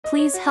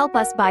Please help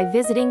us by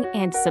visiting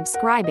and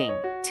subscribing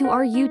to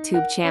our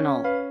YouTube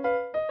channel.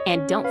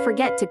 And don't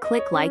forget to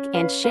click like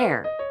and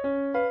share.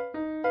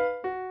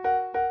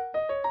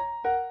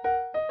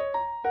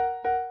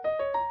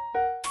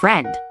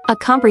 Friend, a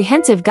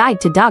comprehensive guide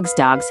to dogs.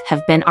 Dogs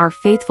have been our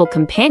faithful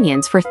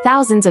companions for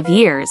thousands of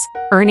years,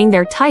 earning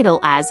their title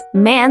as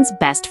man's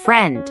best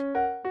friend.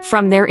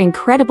 From their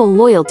incredible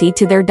loyalty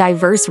to their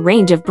diverse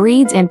range of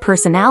breeds and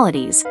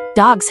personalities,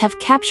 dogs have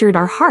captured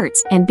our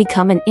hearts and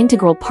become an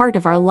integral part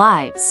of our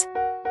lives.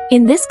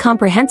 In this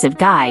comprehensive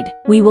guide,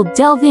 we will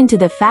delve into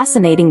the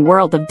fascinating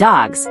world of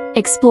dogs,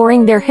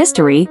 exploring their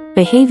history,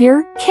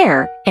 behavior,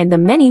 care, and the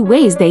many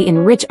ways they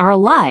enrich our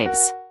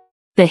lives.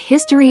 The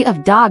history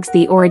of dogs.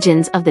 The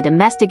origins of the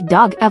domestic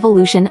dog.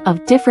 Evolution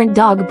of different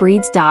dog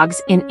breeds. Dogs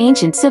in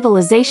ancient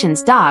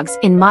civilizations. Dogs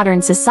in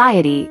modern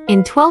society.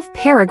 In 12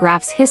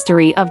 paragraphs.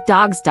 History of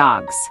dogs.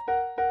 Dogs,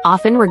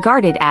 often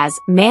regarded as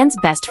man's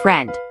best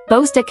friend,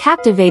 boast a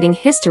captivating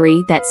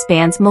history that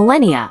spans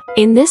millennia.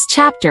 In this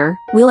chapter,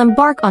 we'll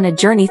embark on a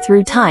journey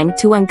through time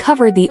to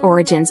uncover the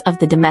origins of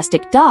the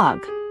domestic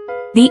dog,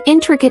 the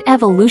intricate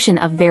evolution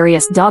of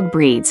various dog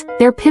breeds,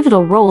 their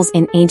pivotal roles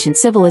in ancient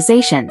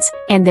civilizations,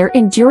 and their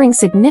enduring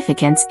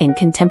significance in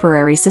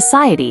contemporary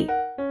society.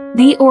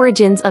 The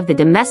origins of the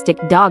domestic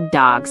dog.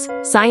 Dogs,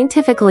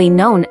 scientifically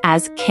known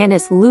as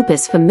Canis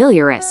lupus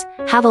familiaris,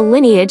 have a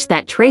lineage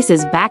that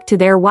traces back to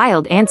their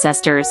wild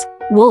ancestors,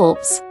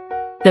 wolves.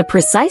 The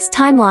precise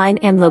timeline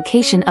and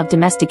location of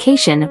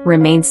domestication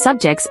remain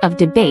subjects of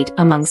debate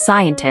among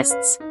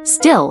scientists.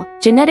 Still,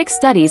 genetic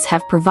studies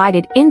have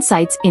provided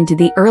insights into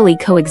the early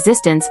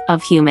coexistence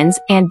of humans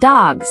and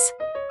dogs,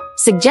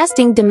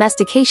 suggesting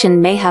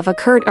domestication may have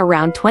occurred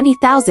around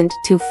 20,000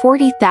 to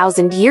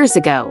 40,000 years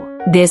ago.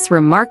 This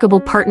remarkable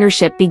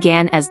partnership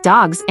began as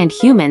dogs and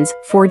humans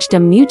forged a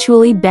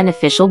mutually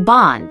beneficial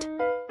bond,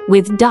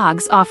 with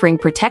dogs offering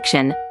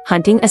protection,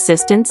 hunting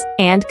assistance,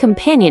 and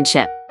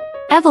companionship.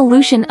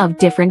 Evolution of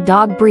different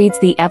dog breeds.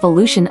 The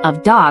evolution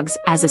of dogs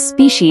as a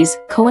species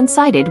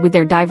coincided with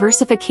their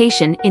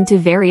diversification into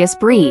various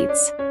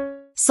breeds.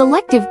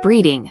 Selective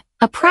breeding,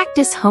 a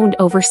practice honed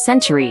over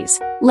centuries,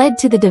 led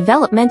to the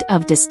development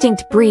of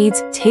distinct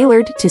breeds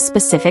tailored to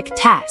specific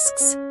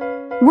tasks.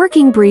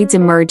 Working breeds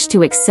emerged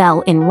to excel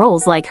in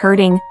roles like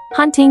herding,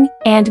 hunting,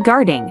 and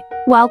guarding,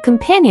 while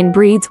companion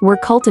breeds were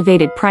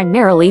cultivated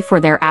primarily for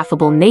their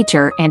affable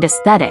nature and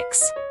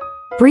aesthetics.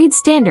 Breed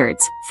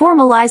standards,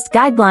 formalized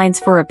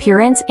guidelines for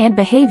appearance and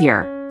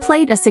behavior,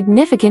 played a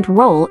significant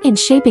role in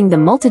shaping the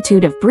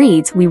multitude of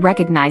breeds we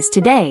recognize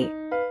today.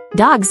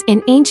 Dogs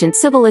in ancient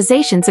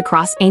civilizations.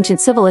 Across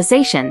ancient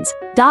civilizations,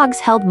 dogs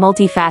held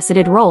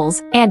multifaceted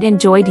roles and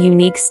enjoyed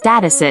unique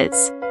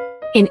statuses.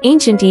 In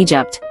ancient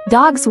Egypt,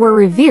 dogs were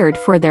revered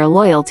for their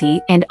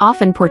loyalty and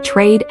often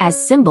portrayed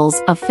as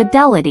symbols of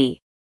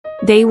fidelity.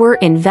 They were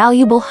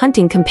invaluable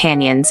hunting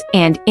companions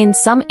and, in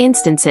some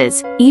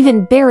instances,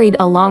 even buried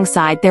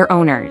alongside their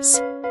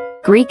owners.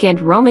 Greek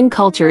and Roman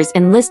cultures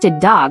enlisted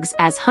dogs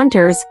as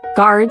hunters,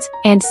 guards,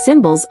 and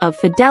symbols of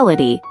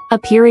fidelity,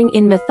 appearing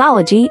in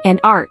mythology and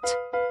art.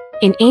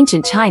 In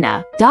ancient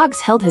China, dogs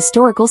held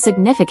historical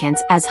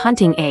significance as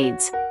hunting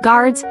aids,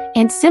 guards,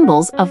 and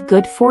symbols of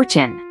good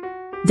fortune.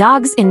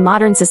 Dogs in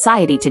modern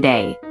society.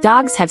 Today,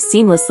 dogs have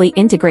seamlessly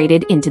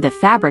integrated into the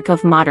fabric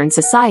of modern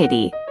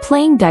society,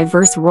 playing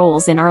diverse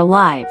roles in our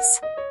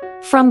lives.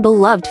 From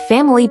beloved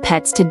family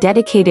pets to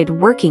dedicated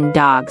working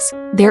dogs,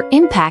 their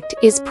impact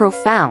is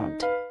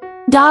profound.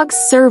 Dogs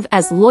serve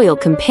as loyal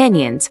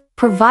companions,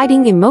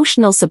 providing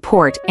emotional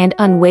support and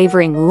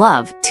unwavering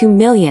love to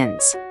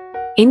millions.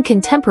 In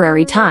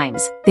contemporary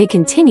times, they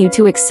continue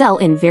to excel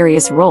in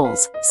various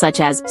roles, such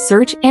as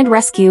search and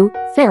rescue,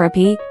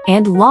 therapy,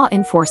 and law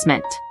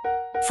enforcement.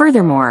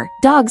 Furthermore,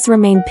 dogs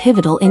remain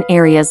pivotal in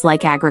areas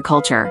like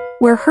agriculture,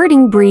 where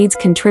herding breeds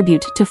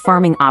contribute to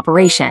farming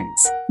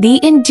operations. The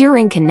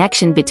enduring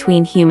connection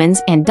between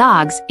humans and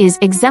dogs is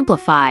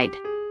exemplified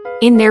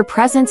in their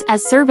presence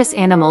as service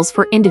animals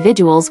for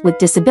individuals with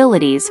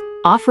disabilities,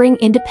 offering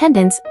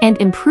independence and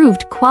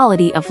improved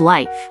quality of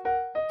life.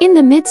 In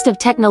the midst of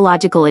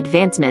technological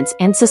advancements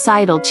and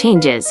societal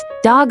changes,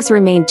 dogs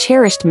remain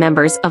cherished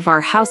members of our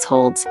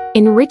households,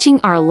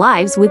 enriching our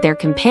lives with their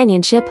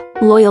companionship,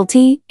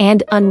 loyalty,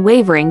 and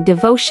unwavering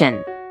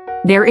devotion.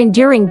 Their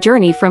enduring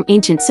journey from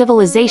ancient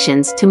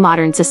civilizations to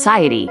modern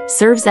society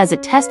serves as a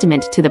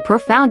testament to the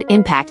profound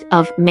impact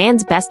of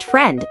man's best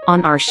friend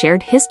on our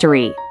shared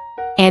history,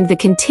 and the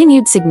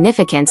continued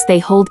significance they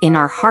hold in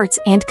our hearts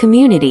and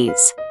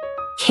communities.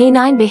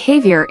 Canine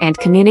behavior and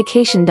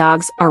communication.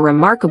 Dogs are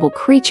remarkable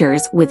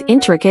creatures with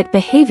intricate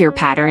behavior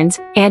patterns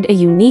and a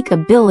unique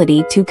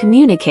ability to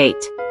communicate.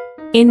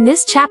 In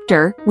this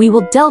chapter, we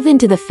will delve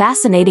into the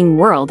fascinating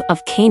world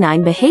of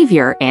canine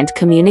behavior and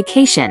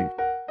communication,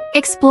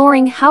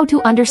 exploring how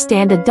to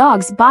understand a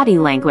dog's body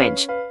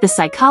language, the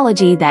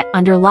psychology that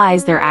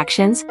underlies their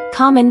actions,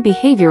 common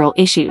behavioral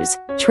issues,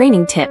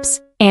 training tips,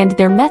 and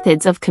their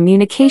methods of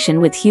communication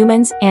with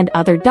humans and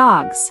other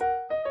dogs.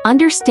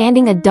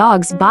 Understanding a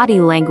dog's body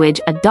language.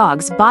 A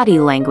dog's body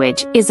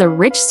language is a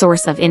rich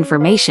source of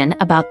information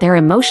about their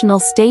emotional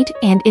state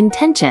and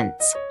intentions.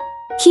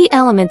 Key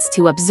elements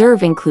to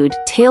observe include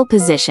tail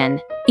position,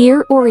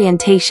 ear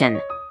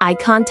orientation, eye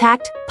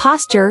contact,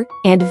 posture,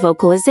 and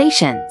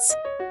vocalizations.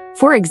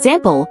 For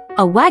example,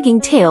 a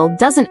wagging tail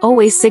doesn't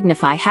always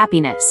signify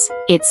happiness.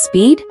 Its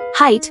speed,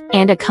 height,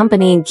 and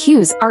accompanying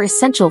cues are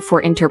essential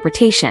for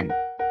interpretation.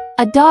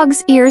 A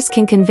dog's ears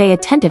can convey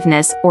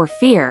attentiveness or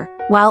fear,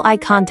 while eye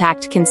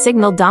contact can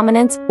signal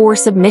dominance or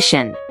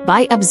submission.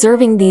 By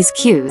observing these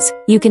cues,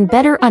 you can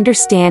better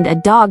understand a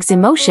dog's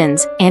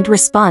emotions and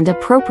respond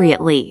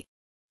appropriately.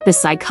 The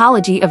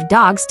psychology of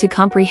dogs. To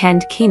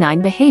comprehend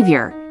canine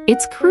behavior,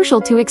 it's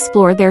crucial to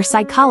explore their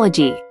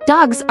psychology.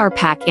 Dogs are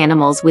pack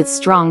animals with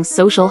strong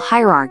social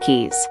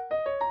hierarchies.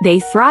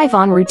 They thrive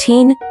on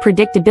routine,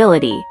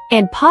 predictability,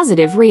 and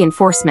positive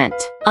reinforcement.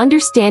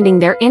 Understanding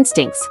their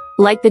instincts,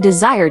 like the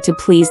desire to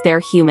please their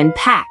human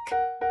pack,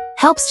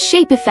 helps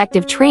shape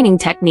effective training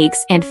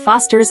techniques and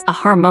fosters a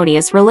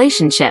harmonious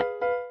relationship.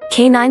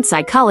 Canine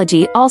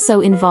psychology also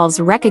involves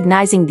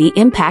recognizing the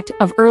impact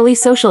of early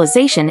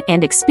socialization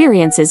and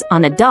experiences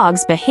on a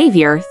dog's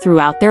behavior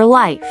throughout their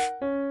life.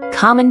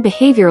 Common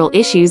behavioral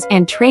issues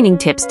and training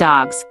tips.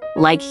 Dogs,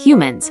 like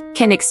humans,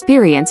 can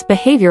experience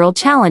behavioral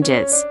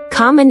challenges.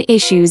 Common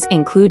issues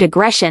include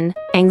aggression,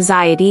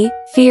 anxiety,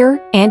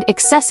 fear, and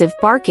excessive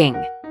barking.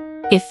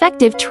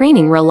 Effective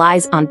training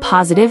relies on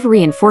positive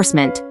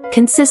reinforcement,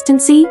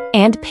 consistency,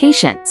 and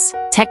patience.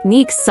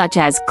 Techniques such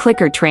as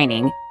clicker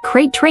training,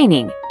 crate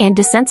training, and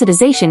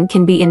desensitization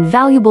can be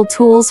invaluable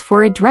tools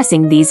for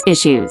addressing these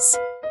issues.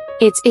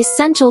 It's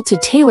essential to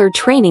tailor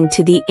training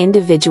to the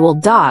individual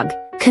dog,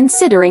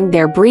 considering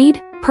their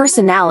breed,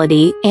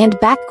 personality, and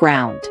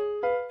background.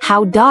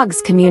 How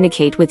dogs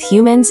communicate with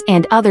humans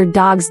and other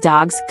dogs.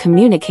 Dogs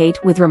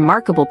communicate with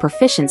remarkable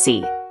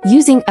proficiency,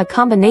 using a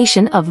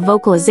combination of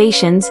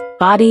vocalizations,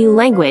 body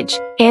language,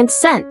 and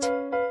scent.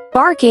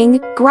 Barking,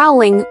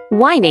 growling,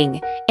 whining,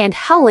 and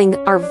howling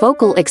are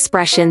vocal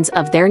expressions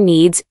of their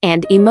needs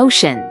and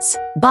emotions.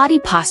 Body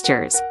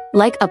postures,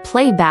 like a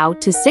play bow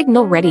to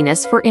signal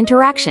readiness for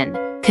interaction,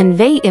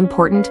 convey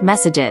important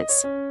messages.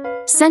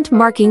 Scent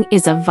marking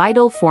is a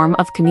vital form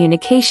of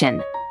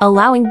communication,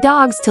 allowing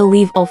dogs to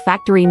leave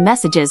olfactory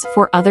messages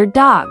for other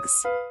dogs.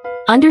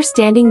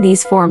 Understanding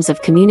these forms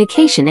of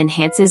communication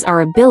enhances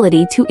our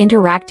ability to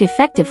interact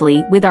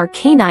effectively with our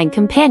canine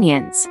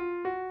companions.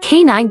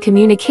 Canine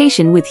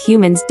communication with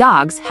humans.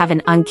 Dogs have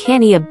an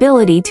uncanny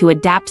ability to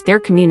adapt their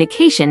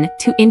communication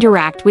to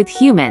interact with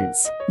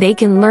humans. They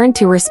can learn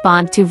to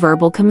respond to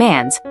verbal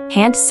commands,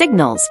 hand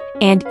signals,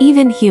 and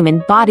even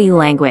human body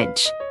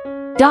language.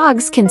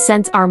 Dogs can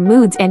sense our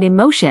moods and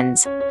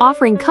emotions,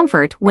 offering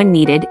comfort when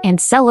needed and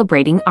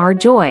celebrating our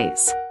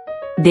joys.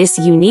 This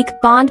unique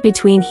bond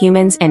between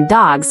humans and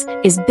dogs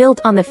is built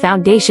on the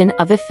foundation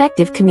of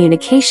effective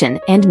communication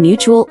and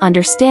mutual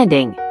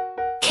understanding.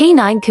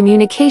 Canine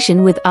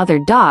communication with other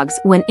dogs.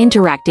 When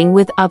interacting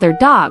with other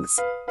dogs,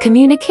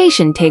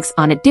 communication takes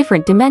on a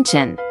different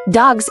dimension.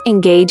 Dogs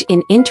engage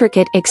in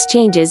intricate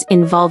exchanges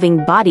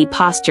involving body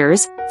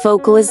postures,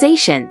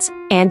 vocalizations,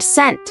 and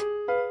scent.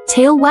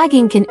 Tail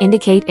wagging can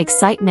indicate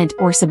excitement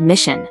or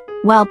submission,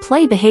 while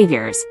play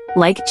behaviors,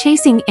 like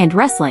chasing and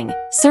wrestling,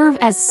 serve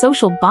as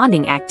social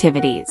bonding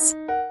activities.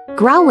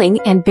 Growling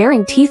and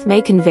baring teeth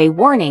may convey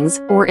warnings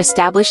or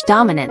establish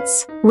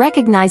dominance.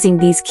 Recognizing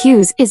these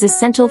cues is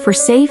essential for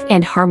safe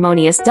and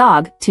harmonious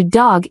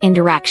dog-to-dog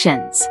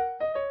interactions.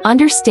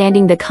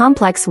 Understanding the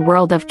complex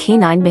world of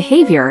canine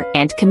behavior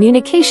and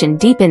communication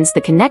deepens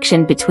the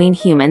connection between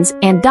humans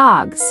and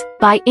dogs.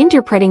 By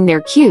interpreting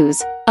their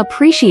cues,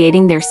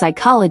 appreciating their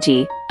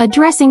psychology,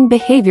 addressing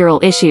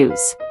behavioral issues,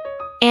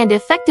 and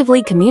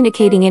effectively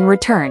communicating in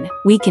return,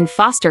 we can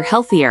foster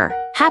healthier,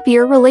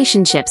 happier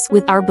relationships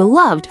with our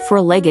beloved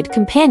four-legged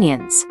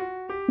companions.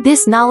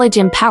 This knowledge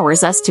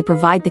empowers us to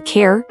provide the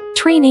care,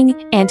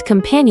 training, and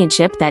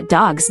companionship that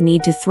dogs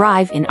need to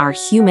thrive in our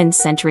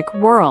human-centric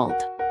world.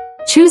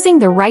 Choosing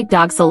the right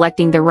dog.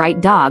 Selecting the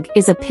right dog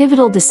is a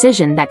pivotal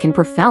decision that can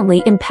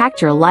profoundly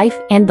impact your life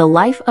and the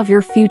life of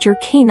your future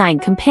canine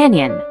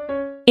companion.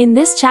 In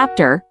this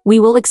chapter, we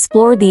will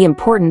explore the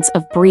importance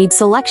of breed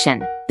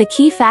selection, the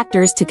key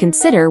factors to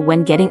consider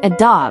when getting a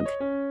dog,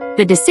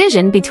 the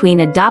decision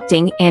between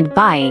adopting and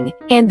buying,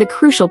 and the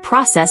crucial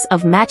process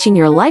of matching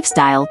your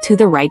lifestyle to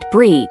the right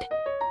breed.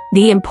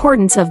 The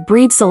importance of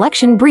breed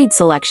selection. Breed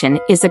selection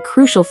is a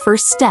crucial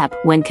first step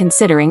when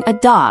considering a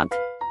dog.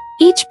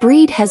 Each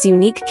breed has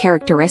unique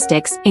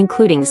characteristics,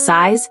 including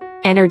size,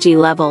 energy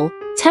level,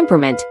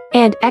 temperament,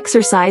 and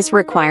exercise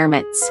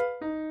requirements.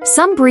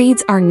 Some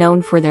breeds are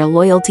known for their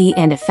loyalty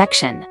and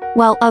affection,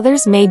 while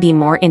others may be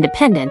more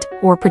independent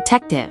or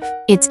protective.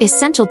 It's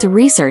essential to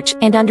research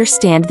and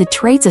understand the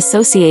traits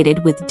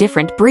associated with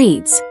different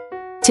breeds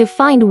to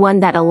find one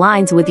that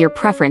aligns with your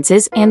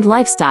preferences and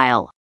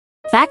lifestyle.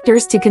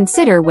 Factors to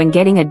consider when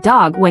getting a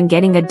dog. When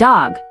getting a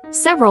dog,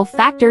 several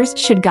factors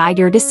should guide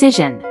your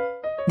decision.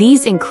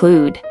 These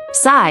include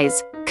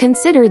size.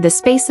 Consider the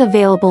space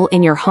available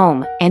in your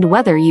home and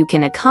whether you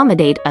can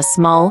accommodate a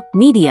small,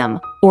 medium,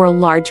 or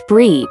large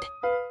breed.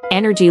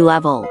 Energy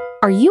level.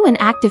 Are you an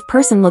active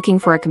person looking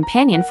for a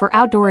companion for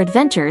outdoor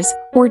adventures,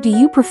 or do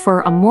you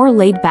prefer a more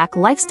laid-back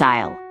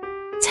lifestyle?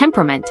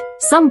 Temperament.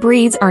 Some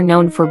breeds are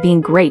known for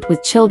being great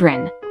with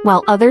children,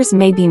 while others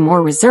may be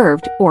more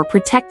reserved or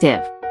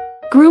protective.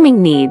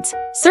 Grooming needs.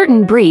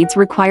 Certain breeds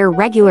require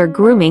regular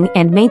grooming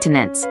and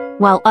maintenance,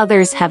 while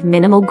others have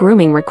minimal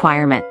grooming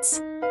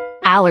requirements.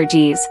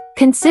 Allergies.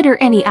 Consider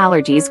any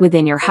allergies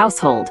within your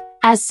household,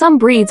 as some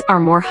breeds are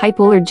more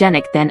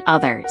hypoallergenic than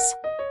others.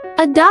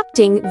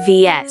 Adopting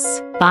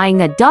vs.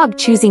 buying a dog.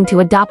 Choosing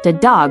to adopt a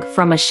dog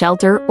from a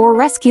shelter or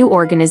rescue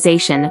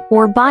organization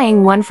or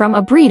buying one from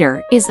a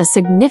breeder is a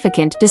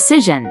significant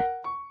decision.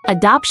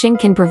 Adoption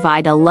can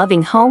provide a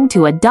loving home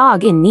to a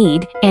dog in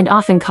need and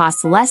often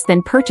costs less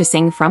than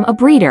purchasing from a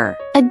breeder.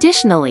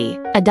 Additionally,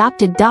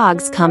 adopted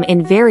dogs come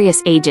in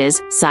various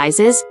ages,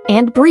 sizes,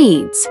 and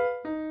breeds.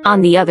 On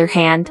the other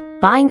hand,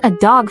 buying a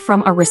dog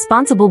from a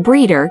responsible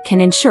breeder can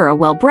ensure a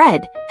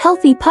well-bred,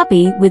 healthy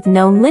puppy with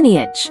known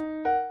lineage.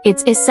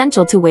 It's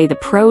essential to weigh the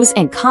pros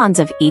and cons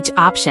of each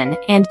option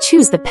and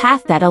choose the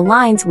path that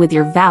aligns with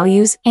your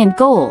values and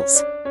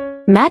goals.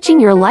 Matching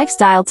your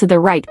lifestyle to the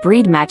right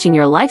breed. Matching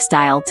your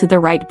lifestyle to the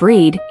right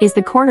breed is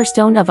the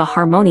cornerstone of a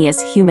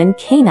harmonious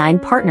human-canine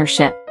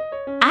partnership.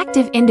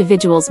 Active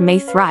individuals may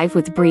thrive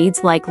with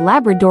breeds like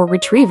Labrador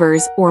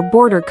Retrievers or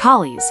Border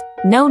Collies,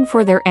 known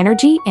for their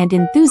energy and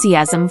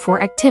enthusiasm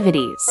for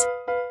activities.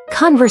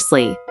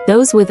 Conversely,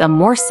 those with a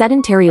more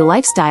sedentary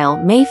lifestyle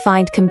may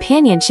find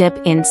companionship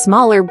in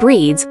smaller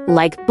breeds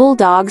like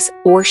Bulldogs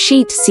or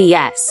Shih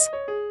Tzus.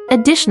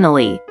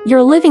 Additionally,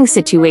 your living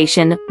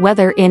situation,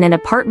 whether in an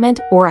apartment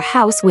or a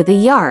house with a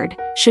yard,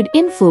 should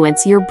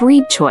influence your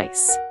breed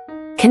choice.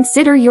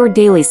 Consider your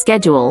daily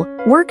schedule,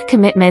 work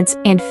commitments,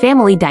 and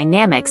family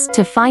dynamics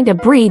to find a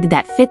breed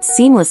that fits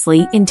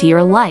seamlessly into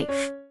your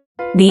life.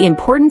 The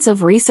importance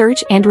of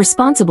research and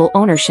responsible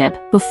ownership.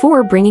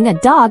 Before bringing a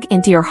dog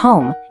into your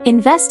home,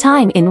 invest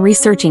time in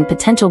researching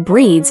potential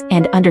breeds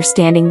and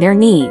understanding their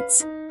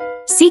needs.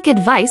 Seek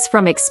advice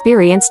from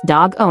experienced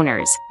dog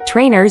owners,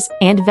 trainers,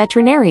 and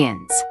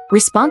veterinarians.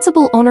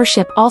 Responsible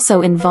ownership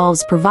also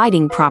involves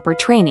providing proper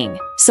training,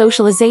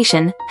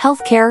 socialization,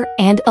 healthcare,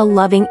 and a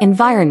loving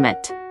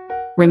environment.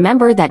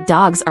 Remember that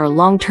dogs are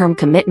long-term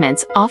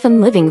commitments,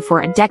 often living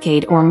for a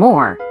decade or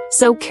more,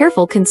 so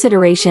careful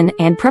consideration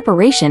and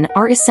preparation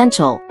are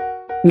essential.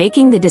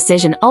 Making the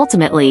decision.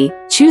 Ultimately,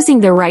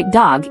 choosing the right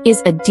dog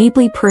is a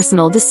deeply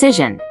personal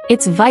decision.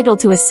 It's vital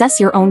to assess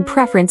your own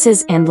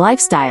preferences and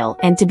lifestyle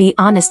and to be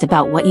honest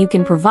about what you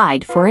can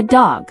provide for a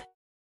dog.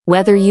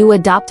 Whether you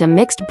adopt a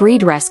mixed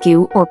breed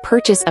rescue or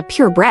purchase a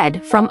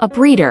purebred from a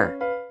breeder,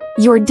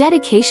 your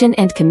dedication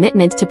and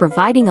commitment to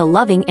providing a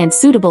loving and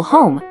suitable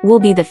home will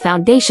be the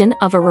foundation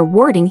of a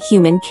rewarding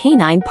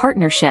human-canine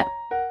partnership.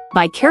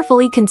 By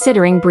carefully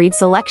considering breed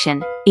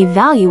selection,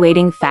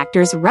 evaluating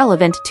factors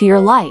relevant to your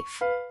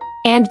life,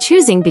 and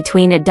choosing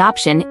between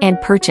adoption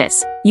and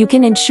purchase, you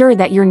can ensure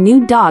that your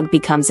new dog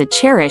becomes a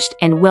cherished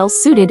and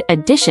well-suited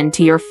addition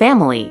to your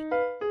family,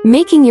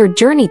 making your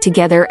journey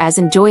together as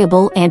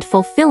enjoyable and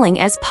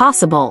fulfilling as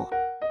possible.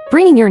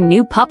 Bringing your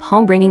new pup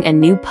home. Bringing a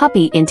new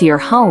puppy into your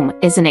home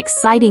is an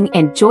exciting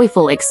and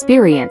joyful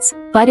experience,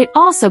 but it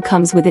also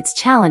comes with its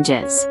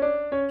challenges.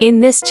 In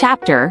this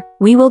chapter,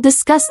 we will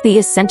discuss the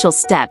essential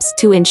steps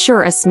to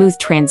ensure a smooth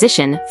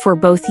transition for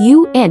both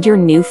you and your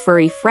new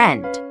furry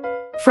friend.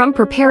 From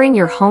preparing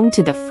your home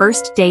to the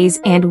first days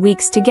and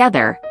weeks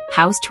together,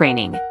 house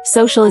training,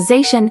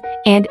 socialization,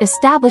 and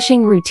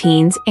establishing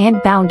routines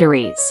and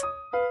boundaries.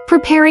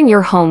 Preparing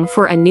your home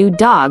for a new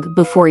dog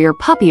before your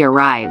puppy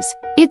arrives.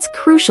 It's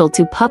crucial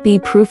to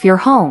puppy-proof your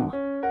home.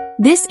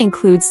 This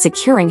includes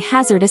securing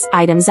hazardous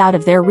items out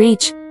of their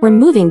reach,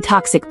 removing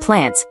toxic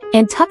plants,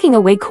 and tucking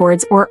away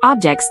cords or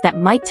objects that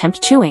might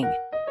tempt chewing.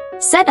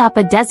 Set up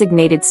a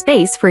designated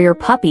space for your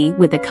puppy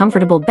with a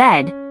comfortable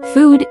bed,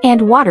 food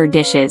and water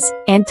dishes,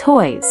 and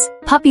toys.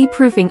 Puppy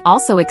proofing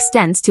also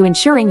extends to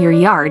ensuring your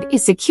yard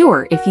is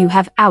secure if you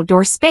have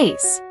outdoor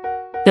space.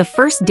 The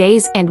first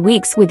days and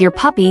weeks with your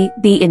puppy.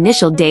 The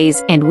initial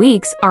days and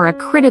weeks are a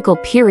critical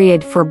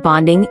period for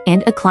bonding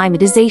and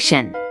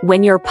acclimatization.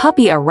 When your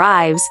puppy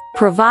arrives,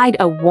 provide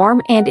a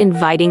warm and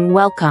inviting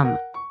welcome.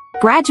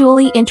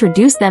 Gradually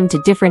introduce them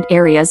to different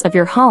areas of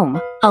your home,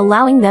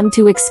 allowing them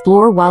to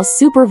explore while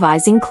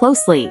supervising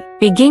closely.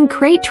 Begin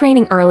crate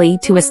training early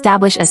to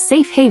establish a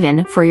safe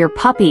haven for your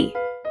puppy.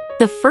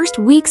 The first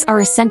weeks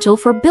are essential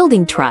for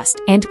building trust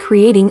and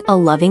creating a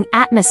loving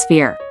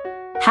atmosphere.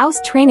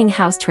 House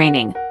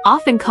training,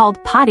 often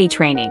called potty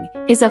training,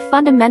 is a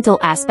fundamental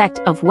aspect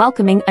of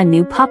welcoming a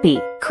new puppy.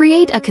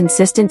 Create a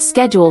consistent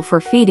schedule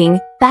for feeding,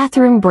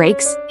 bathroom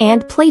breaks,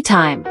 and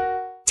playtime.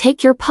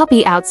 Take your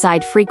puppy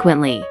outside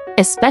frequently,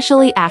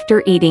 especially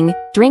after eating,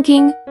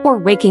 drinking, or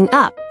waking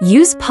up.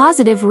 Use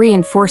positive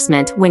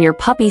reinforcement when your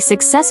puppy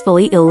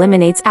successfully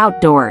eliminates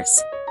outdoors.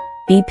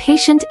 Be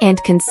patient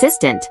and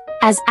consistent,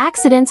 as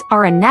accidents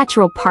are a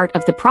natural part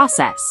of the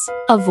process.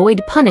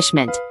 Avoid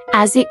punishment,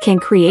 as it can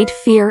create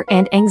fear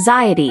and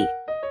anxiety.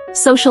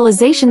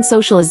 Socialization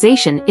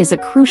is a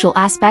crucial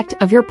aspect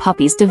of your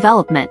puppy's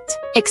development.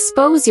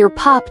 Expose your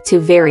pup to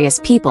various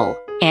people,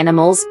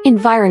 animals,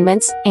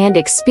 environments, and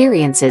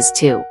experiences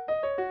to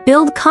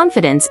build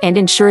confidence and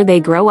ensure they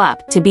grow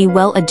up to be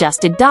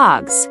well-adjusted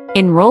dogs.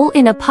 Enroll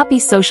in a puppy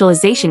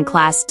socialization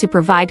class to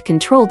provide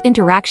controlled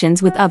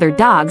interactions with other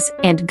dogs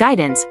and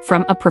guidance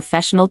from a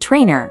professional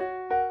trainer.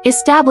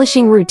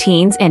 Establishing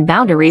routines and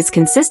boundaries.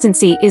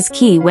 Consistency is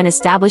key when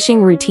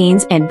establishing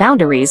routines and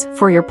boundaries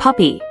for your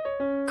puppy.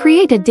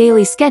 Create a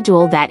daily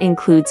schedule that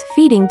includes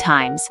feeding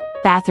times,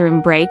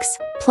 bathroom breaks,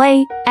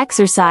 play,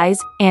 exercise,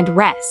 and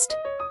rest.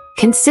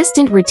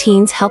 Consistent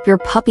routines help your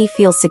puppy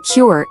feel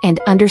secure and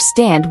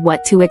understand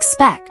what to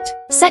expect.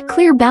 Set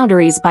clear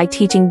boundaries by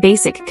teaching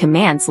basic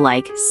commands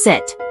like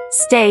sit,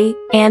 stay,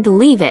 and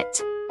leave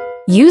it.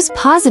 Use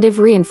positive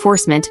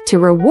reinforcement to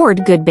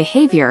reward good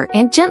behavior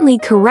and gently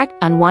correct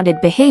unwanted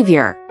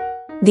behavior.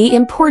 The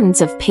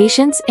importance of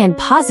patience and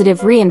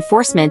positive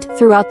reinforcement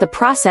throughout the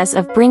process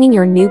of bringing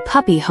your new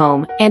puppy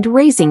home and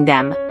raising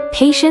them.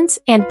 Patience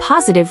and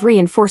positive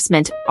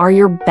reinforcement are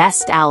your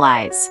best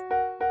allies.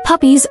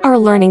 Puppies are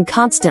learning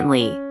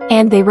constantly,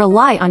 and they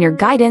rely on your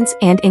guidance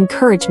and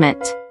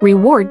encouragement.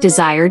 Reward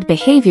desired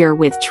behavior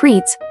with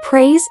treats,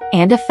 praise,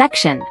 and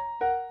affection.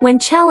 When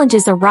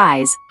challenges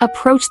arise,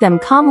 approach them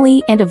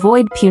calmly and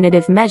avoid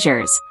punitive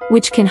measures,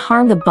 which can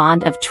harm the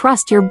bond of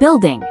trust you're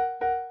building.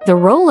 The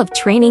role of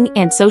training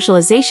and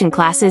socialization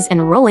classes.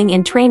 Enrolling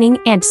in training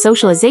and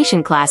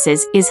socialization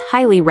classes is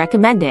highly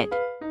recommended.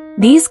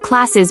 These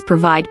classes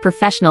provide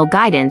professional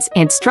guidance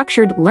and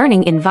structured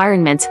learning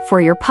environments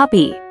for your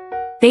puppy.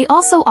 They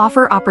also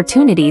offer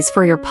opportunities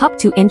for your pup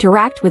to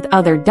interact with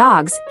other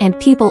dogs and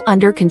people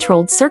under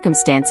controlled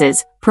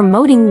circumstances,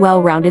 promoting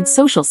well-rounded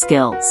social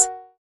skills.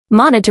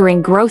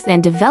 Monitoring growth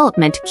and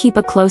development. Keep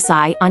a close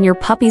eye on your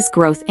puppy's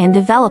growth and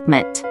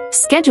development.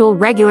 Schedule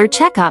regular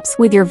checkups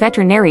with your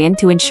veterinarian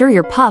to ensure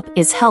your pup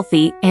is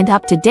healthy and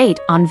up to date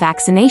on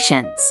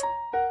vaccinations.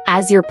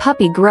 As your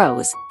puppy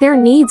grows, their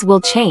needs will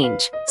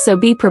change, so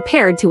be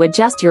prepared to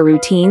adjust your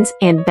routines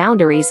and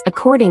boundaries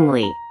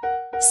accordingly.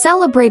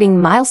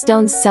 Celebrating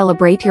milestones.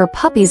 Celebrate your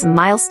puppy's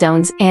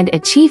milestones and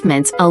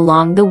achievements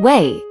along the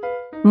way.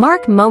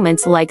 Mark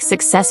moments like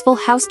successful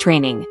house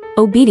training,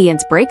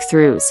 obedience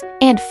breakthroughs,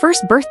 and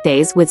first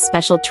birthdays with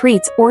special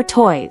treats or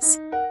toys.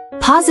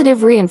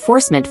 Positive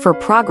reinforcement for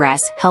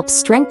progress helps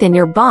strengthen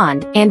your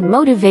bond and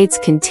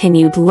motivates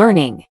continued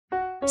learning.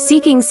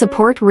 Seeking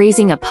support.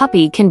 Raising a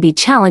puppy can be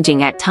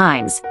challenging at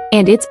times,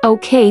 and it's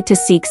okay to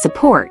seek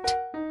support.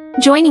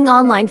 Joining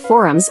online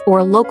forums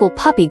or local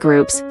puppy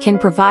groups can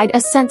provide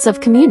a sense of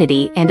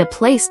community and a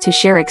place to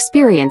share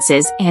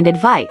experiences and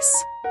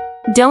advice.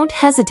 Don't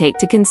hesitate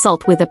to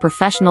consult with a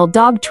professional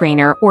dog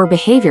trainer or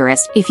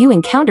behaviorist if you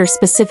encounter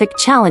specific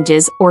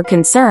challenges or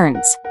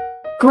concerns.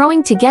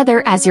 Growing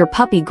together. As your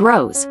puppy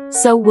grows,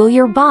 so will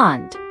your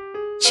bond.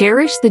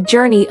 Cherish the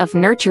journey of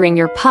nurturing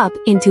your pup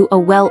into a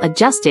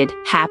well-adjusted,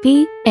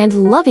 happy, and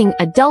loving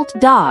adult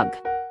dog.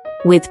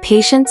 With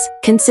patience,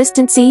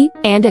 consistency,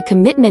 and a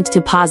commitment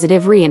to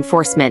positive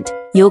reinforcement,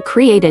 you'll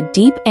create a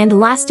deep and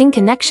lasting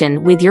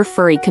connection with your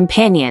furry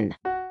companion.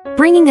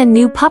 Bringing a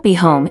new puppy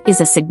home is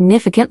a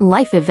significant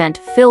life event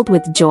filled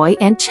with joy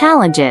and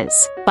challenges.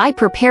 By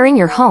preparing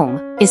your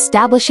home,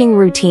 establishing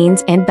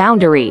routines and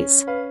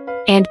boundaries,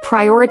 and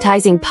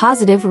prioritizing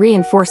positive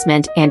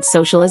reinforcement and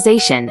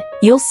socialization,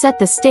 you'll set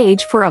the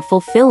stage for a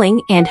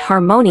fulfilling and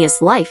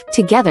harmonious life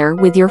together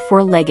with your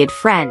four-legged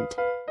friend.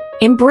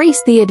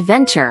 Embrace the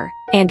adventure,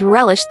 and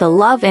relish the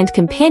love and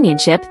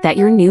companionship that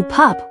your new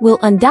pup will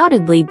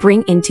undoubtedly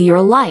bring into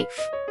your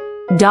life.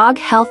 Dog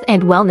health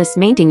and wellness.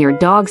 Maintaining your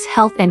dog's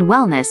health and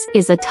wellness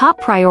is a top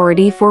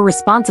priority for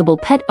responsible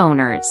pet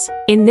owners.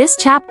 In this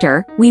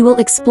chapter, we will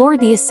explore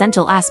the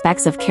essential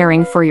aspects of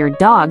caring for your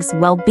dog's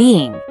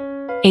well-being,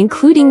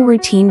 including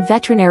routine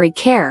veterinary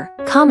care,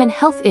 common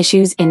health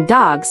issues in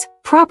dogs,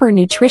 proper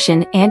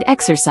nutrition and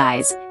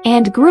exercise,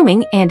 and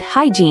grooming and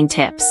hygiene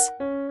tips.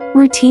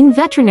 Routine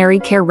veterinary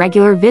care.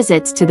 Regular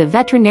visits to the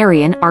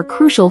veterinarian are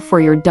crucial for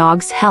your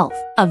dog's health.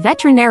 A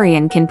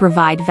veterinarian can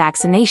provide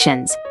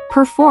vaccinations,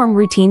 perform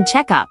routine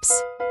checkups,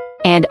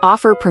 and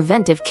offer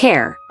preventive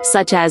care,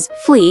 such as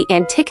flea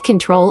and tick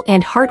control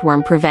and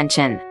heartworm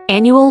prevention.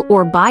 Annual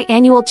or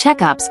biannual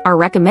checkups are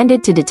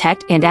recommended to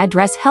detect and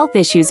address health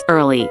issues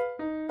early.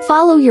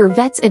 Follow your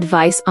vet's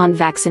advice on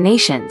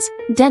vaccinations,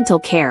 dental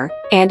care,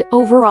 and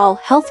overall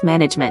health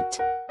management.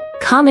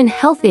 Common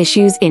health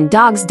issues in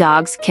dogs.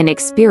 Dogs can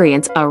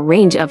experience a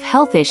range of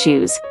health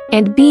issues,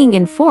 and being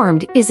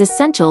informed is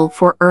essential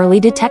for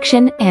early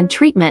detection and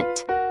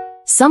treatment.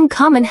 Some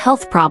common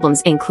health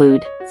problems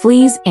include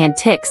fleas and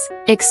ticks,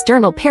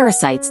 external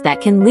parasites that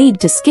can lead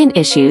to skin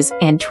issues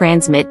and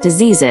transmit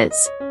diseases.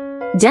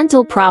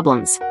 Dental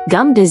problems,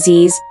 gum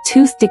disease,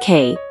 tooth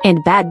decay,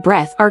 and bad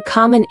breath are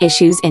common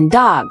issues in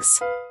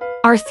dogs.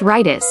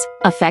 Arthritis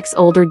affects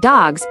older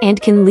dogs and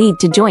can lead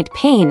to joint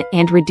pain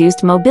and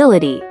reduced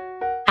mobility.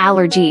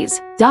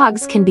 Allergies.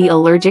 Dogs can be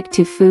allergic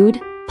to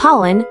food,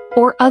 pollen,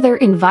 or other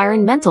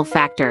environmental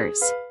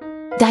factors.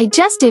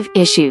 Digestive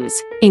issues,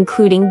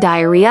 including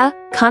diarrhea,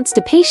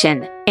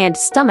 constipation, and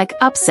stomach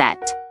upset.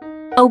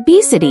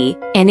 Obesity,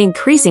 an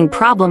increasing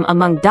problem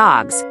among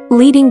dogs,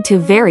 leading to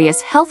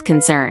various health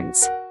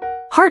concerns.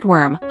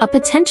 Heartworm, a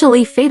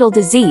potentially fatal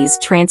disease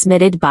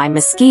transmitted by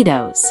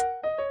mosquitoes.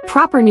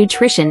 Proper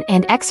nutrition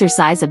and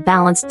exercise. A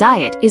balanced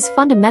diet is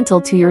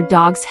fundamental to your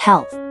dog's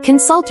health.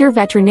 Consult your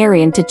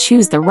veterinarian to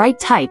choose the right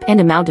type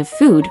and amount of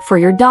food for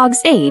your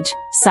dog's age,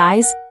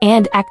 size,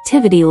 and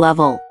activity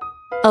level.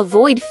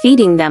 Avoid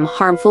feeding them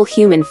harmful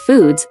human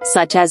foods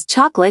such as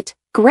chocolate,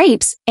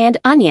 grapes, and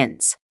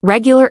onions.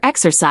 Regular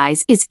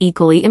exercise is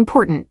equally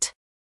important.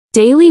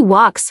 Daily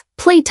walks,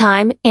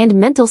 playtime, and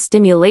mental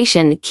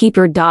stimulation keep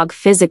your dog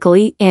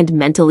physically and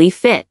mentally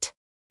fit.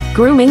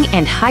 Grooming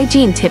and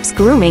hygiene tips.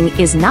 Grooming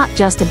is not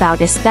just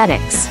about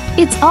aesthetics.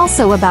 It's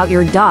also about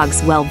your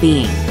dog's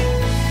well-being.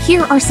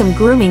 Here are some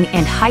grooming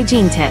and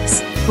hygiene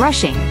tips.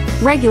 Brushing.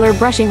 Regular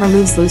brushing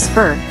removes loose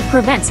fur,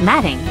 prevents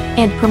matting,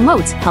 and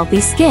promotes healthy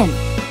skin.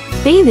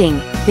 Bathing.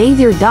 Bathe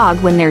your dog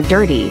when they're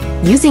dirty,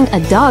 using a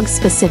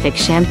dog-specific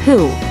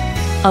shampoo.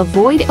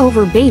 Avoid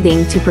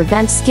overbathing to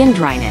prevent skin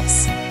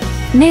dryness.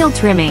 Nail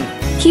trimming.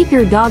 Keep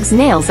your dog's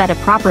nails at a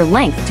proper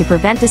length to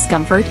prevent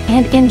discomfort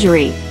and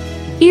injury.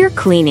 Ear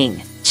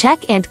cleaning.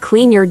 Check and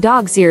clean your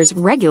dog's ears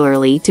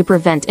regularly to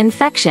prevent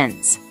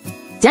infections.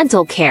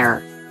 Dental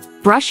care.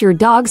 Brush your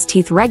dog's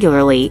teeth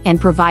regularly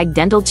and provide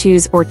dental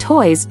chews or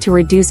toys to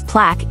reduce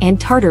plaque and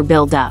tartar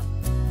buildup.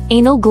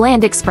 Anal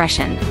gland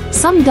expression.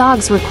 Some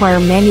dogs require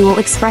manual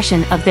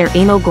expression of their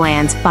anal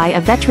glands by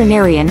a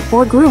veterinarian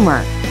or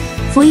groomer.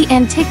 Flea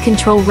and tick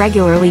control.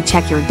 Regularly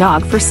check your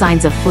dog for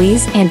signs of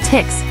fleas and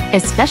ticks,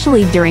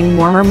 especially during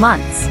warmer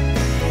months.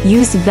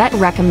 Use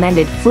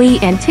vet-recommended flea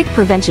and tick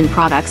prevention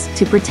products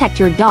to protect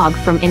your dog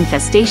from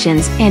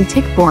infestations and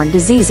tick-borne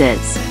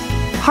diseases.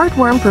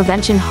 Heartworm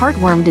prevention.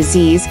 Heartworm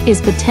disease is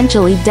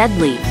potentially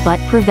deadly but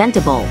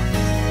preventable.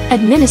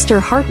 Administer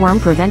heartworm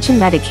prevention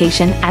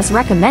medication as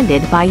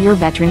recommended by your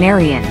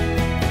veterinarian.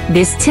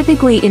 This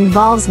typically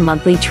involves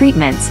monthly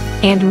treatments,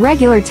 and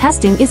regular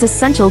testing is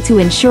essential to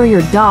ensure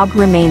your dog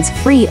remains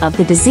free of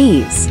the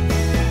disease.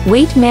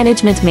 Weight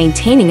management.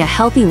 Maintaining a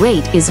healthy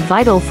weight is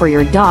vital for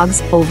your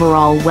dog's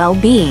overall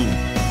well-being.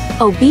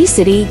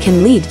 Obesity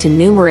can lead to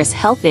numerous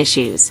health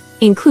issues,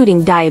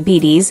 including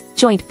diabetes,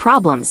 joint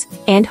problems,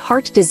 and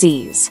heart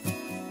disease.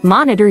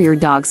 Monitor your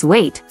dog's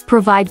weight,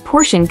 provide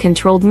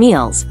portion-controlled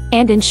meals,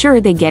 and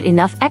ensure they get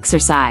enough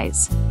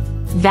exercise.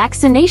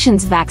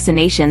 Vaccinations.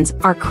 Vaccinations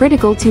are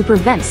critical to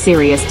prevent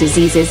serious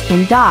diseases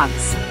in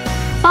dogs.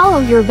 Follow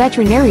your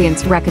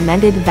veterinarian's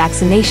recommended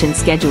vaccination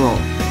schedule,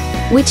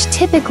 which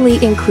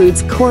typically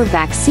includes core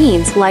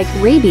vaccines like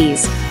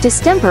rabies,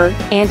 distemper,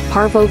 and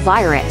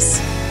parvovirus.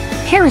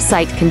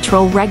 Parasite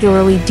control.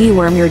 Regularly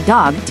deworm your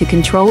dog to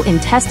control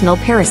intestinal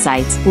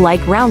parasites like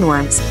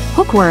roundworms,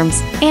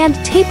 hookworms, and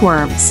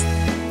tapeworms.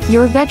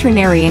 Your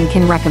veterinarian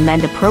can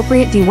recommend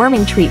appropriate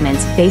deworming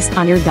treatments based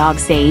on your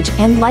dog's age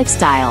and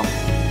lifestyle.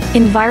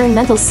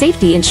 Environmental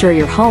safety. Ensure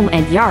your home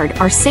and yard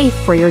are safe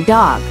for your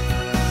dog.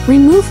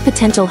 Remove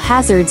potential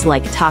hazards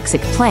like toxic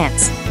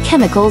plants,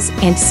 chemicals,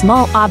 and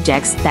small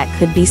objects that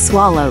could be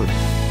swallowed.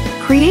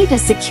 Create a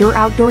secure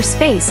outdoor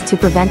space to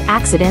prevent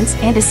accidents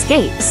and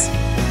escapes.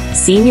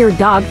 Senior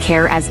dog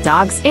care. As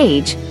dogs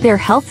age, their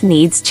health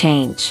needs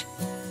change.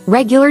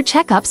 Regular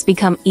checkups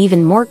become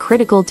even more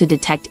critical to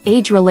detect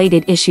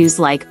age-related issues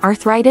like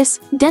arthritis,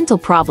 dental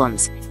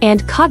problems,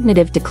 and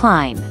cognitive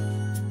decline.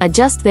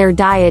 Adjust their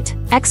diet,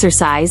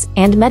 exercise,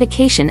 and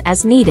medication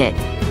as needed.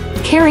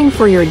 Caring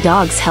for your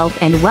dog's health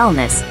and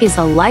wellness is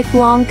a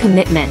lifelong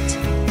commitment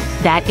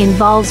that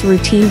involves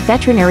routine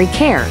veterinary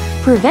care,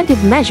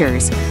 preventive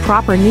measures,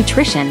 proper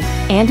nutrition,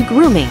 and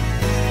grooming.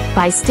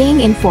 By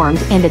staying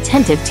informed and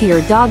attentive to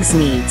your dog's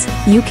needs,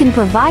 you can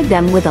provide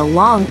them with a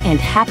long and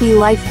happy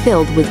life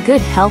filled with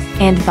good health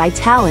and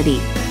vitality.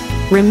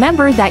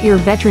 Remember that your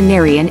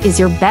veterinarian is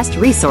your best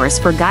resource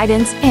for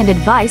guidance and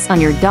advice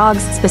on your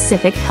dog's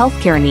specific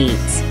healthcare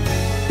needs.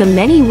 The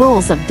many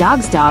roles of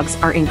dogs. Dogs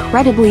are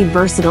incredibly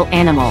versatile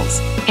animals,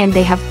 and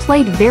they have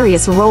played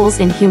various roles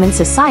in human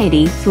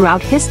society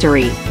throughout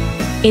history.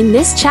 In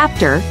this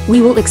chapter,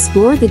 we will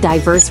explore the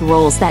diverse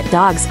roles that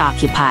dogs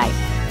occupy.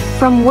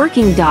 From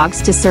working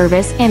dogs to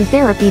service and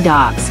therapy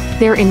dogs,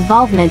 their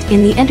involvement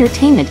in the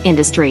entertainment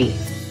industry,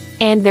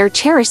 and their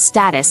cherished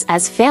status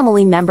as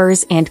family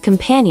members and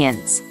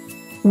companions.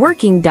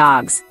 Working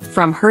dogs.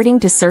 From herding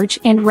to search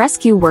and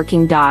rescue,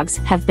 working dogs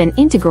have been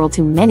integral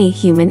to many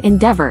human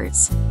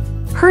endeavors.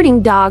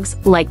 Herding dogs,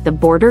 like the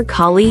Border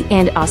Collie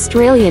and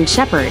Australian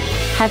Shepherd,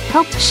 have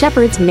helped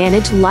shepherds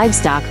manage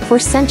livestock for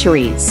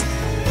centuries.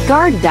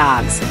 Guard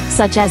dogs,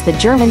 such as the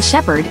German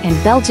Shepherd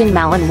and Belgian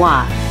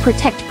Malinois,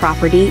 protect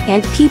property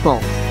and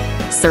people.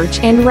 Search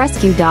and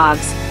rescue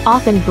dogs,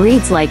 often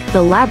breeds like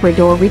the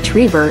Labrador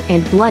Retriever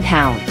and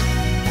Bloodhound,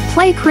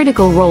 play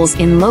critical roles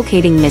in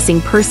locating missing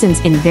persons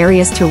in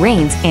various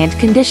terrains and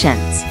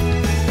conditions.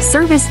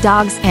 Service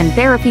dogs and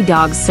therapy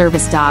dogs.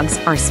 Service dogs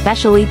are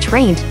specially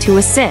trained to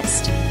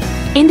assist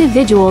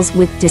individuals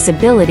with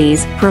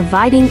disabilities,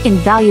 providing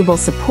invaluable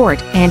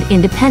support and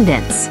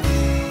independence.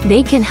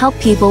 They can help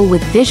people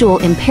with visual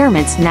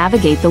impairments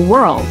navigate the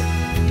world,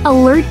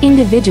 alert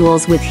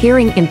individuals with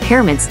hearing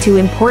impairments to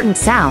important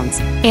sounds,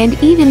 and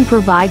even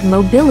provide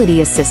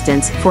mobility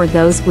assistance for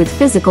those with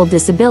physical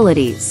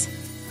disabilities.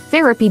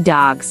 Therapy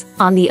dogs,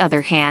 on the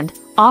other hand,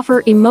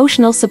 offer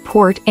emotional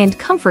support and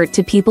comfort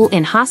to people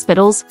in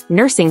hospitals,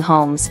 nursing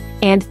homes,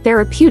 and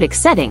therapeutic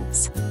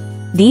settings.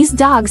 These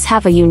dogs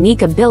have a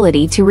unique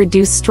ability to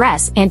reduce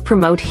stress and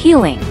promote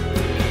healing.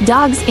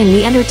 Dogs in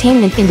the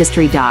entertainment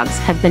industry. Dogs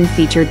have been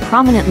featured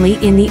prominently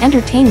in the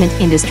entertainment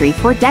industry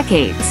for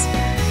decades.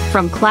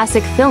 From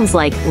classic films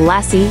like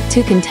Lassie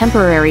to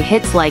contemporary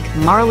hits like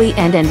Marley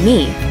and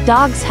Me,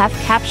 dogs have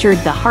captured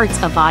the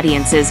hearts of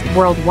audiences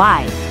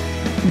worldwide.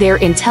 Their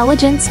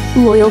intelligence,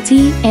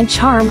 loyalty, and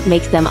charm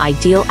make them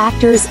ideal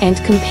actors and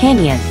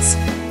companions.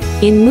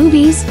 In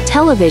movies,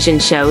 television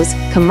shows,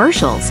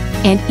 commercials,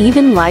 and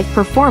even live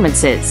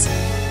performances,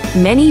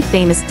 many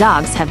famous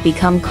dogs have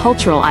become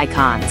cultural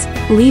icons,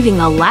 leaving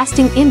a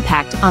lasting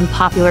impact on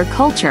popular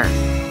culture.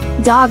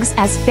 Dogs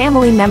as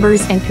family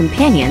members and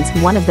companions.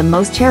 One of the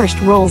most cherished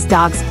roles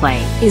dogs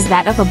play is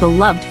that of a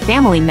beloved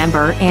family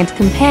member and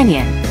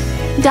companion.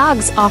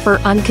 Dogs offer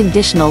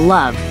unconditional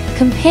love,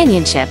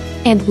 companionship,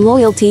 and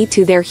loyalty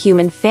to their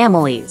human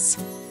families.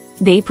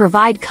 They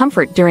provide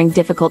comfort during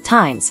difficult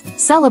times,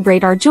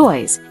 celebrate our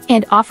joys,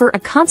 and offer a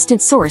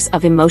constant source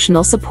of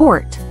emotional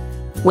support.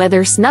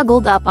 Whether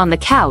snuggled up on the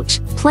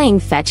couch, playing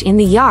fetch in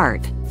the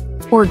yard,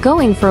 or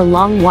going for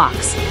long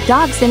walks,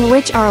 dogs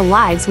enrich our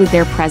lives with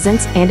their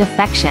presence and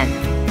affection.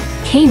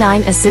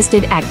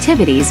 Canine-assisted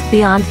activities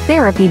beyond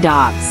therapy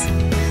dogs.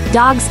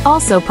 Dogs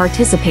also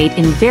participate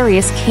in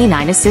various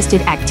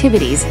canine-assisted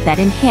activities that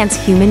enhance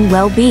human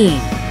well-being.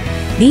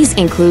 These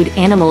include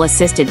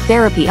animal-assisted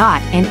therapy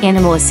 (AAT) and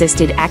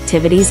animal-assisted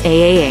activities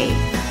AAA.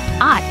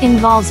 AAT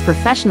involves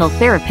professional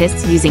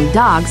therapists using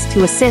dogs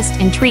to assist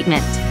in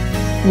treatment,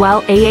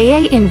 while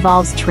AAA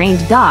involves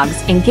trained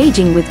dogs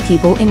engaging with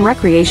people in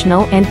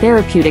recreational and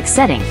therapeutic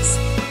settings.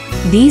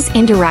 These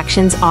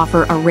interactions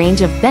offer a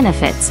range of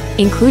benefits,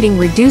 including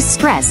reduced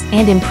stress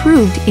and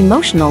improved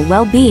emotional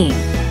well-being.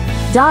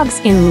 Dogs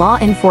in law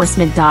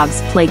enforcement.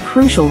 Dogs play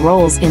crucial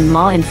roles in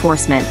law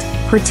enforcement,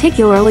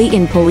 particularly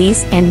in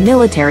police and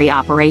military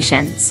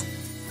operations.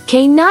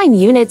 Canine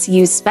units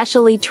use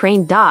specially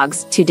trained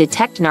dogs to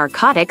detect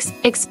narcotics,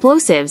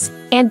 explosives,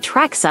 and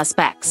track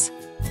suspects.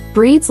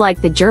 Breeds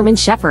like the German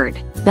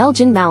Shepherd,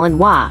 Belgian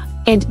Malinois,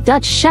 and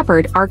Dutch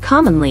Shepherd are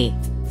commonly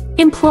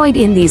employed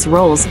in these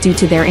roles due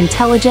to their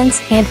intelligence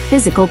and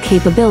physical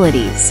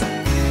capabilities.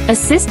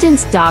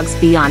 Assistance dogs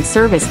beyond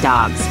service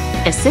dogs.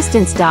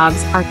 Assistance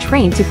dogs are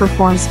trained to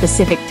perform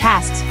specific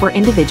tasks for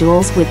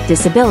individuals with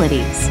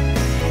disabilities.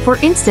 For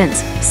instance,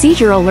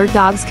 seizure alert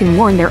dogs can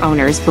warn their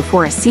owners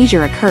before a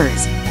seizure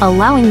occurs,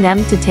 allowing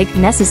them to take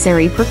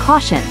necessary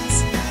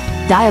precautions.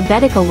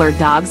 Diabetic alert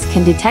dogs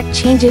can detect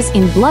changes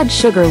in blood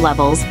sugar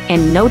levels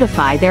and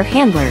notify their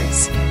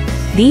handlers.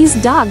 These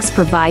dogs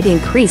provide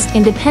increased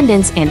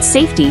independence and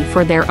safety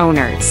for their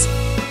owners.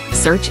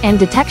 Search and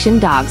detection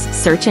dogs.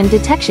 Search and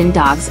detection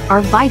dogs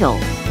are vital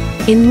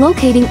in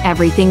locating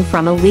everything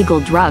from illegal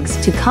drugs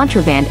to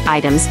contraband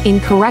items in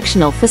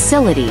correctional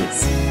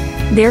facilities.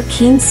 Their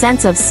keen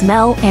sense of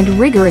smell and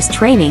rigorous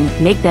training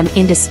make them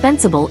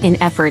indispensable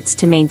in efforts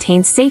to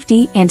maintain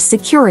safety and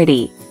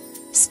security.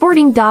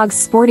 Sporting dogs.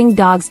 Sporting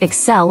dogs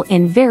excel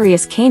in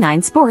various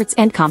canine sports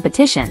and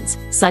competitions,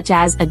 such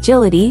as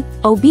agility,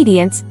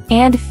 obedience,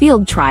 and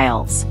field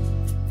trials.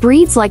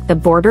 Breeds like the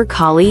Border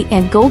Collie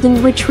and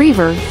Golden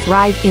Retriever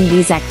thrive in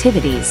these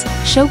activities,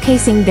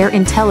 showcasing their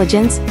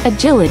intelligence,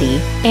 agility,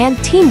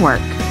 and teamwork.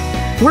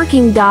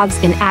 Working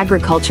dogs in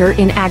agriculture.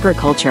 In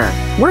agriculture,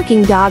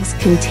 working dogs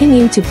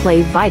continue to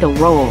play vital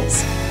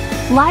roles.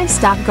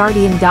 Livestock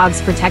guardian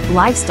dogs protect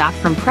livestock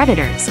from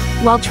predators,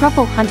 while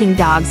truffle hunting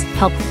dogs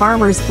help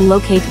farmers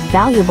locate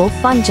valuable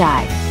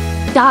fungi.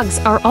 Dogs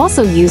are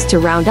also used to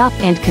round up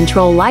and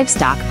control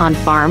livestock on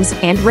farms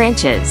and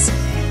ranches.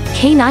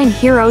 Canine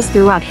heroes.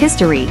 Throughout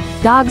history,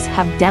 dogs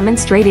have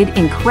demonstrated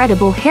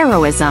incredible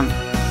heroism.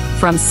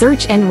 From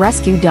search and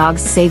rescue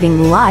dogs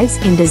saving lives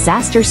in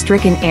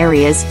disaster-stricken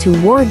areas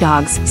to war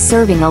dogs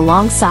serving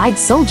alongside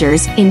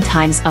soldiers in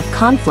times of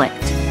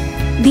conflict.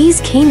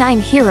 These canine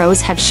heroes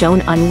have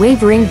shown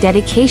unwavering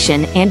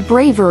dedication and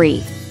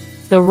bravery.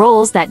 The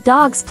roles that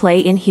dogs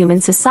play in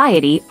human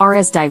society are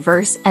as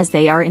diverse as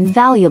they are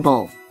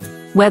invaluable.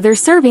 Whether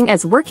serving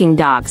as working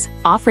dogs,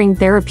 offering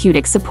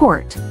therapeutic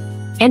support,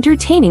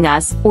 entertaining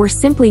us, or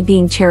simply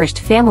being cherished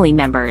family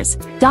members,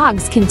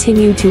 dogs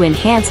continue to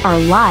enhance our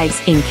lives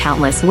in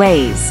countless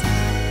ways.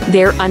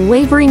 Their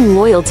unwavering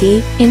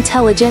loyalty,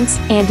 intelligence,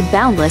 and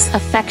boundless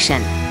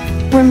affection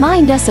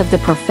remind us of the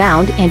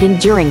profound and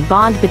enduring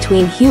bond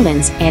between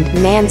humans and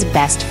man's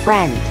best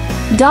friend.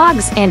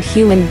 Dogs and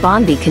human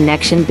bond. The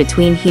connection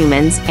between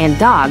humans and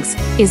dogs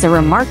is a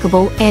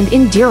remarkable and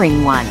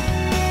enduring one.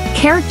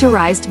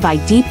 characterized by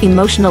deep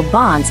emotional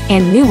bonds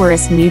and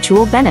numerous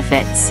mutual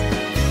benefits.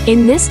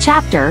 In this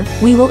chapter,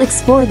 we will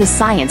explore the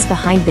science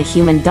behind the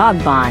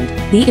human-dog bond,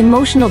 the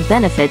emotional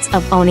benefits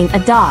of owning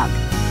a dog,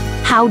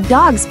 how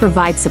dogs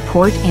provide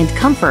support and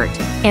comfort,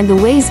 and the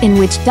ways in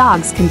which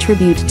dogs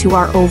contribute to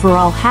our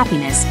overall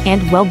happiness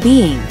and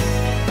well-being.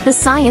 The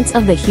science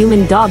of the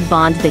human-dog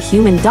bond. The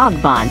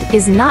human-dog bond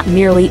is not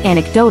merely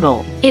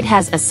anecdotal, it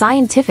has a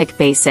scientific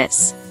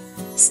basis.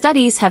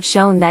 Studies have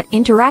shown that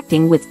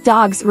interacting with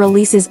dogs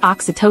releases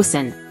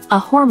oxytocin, a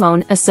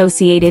hormone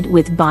associated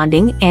with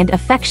bonding and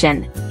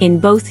affection, in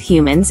both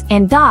humans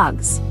and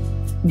dogs.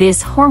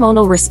 This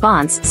hormonal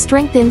response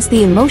strengthens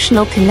the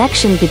emotional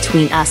connection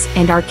between us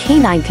and our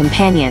canine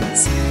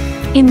companions.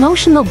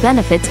 Emotional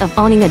benefits of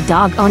owning a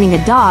dog. Owning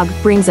a dog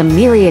brings a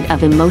myriad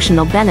of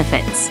emotional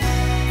benefits.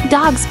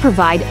 Dogs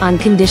provide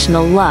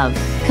unconditional love,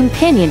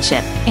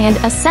 companionship, and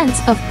a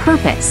sense of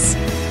purpose.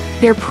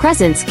 Their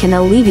presence can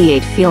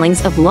alleviate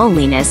feelings of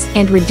loneliness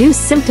and reduce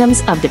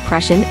symptoms of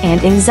depression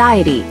and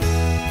anxiety.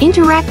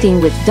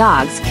 Interacting with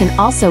dogs can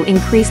also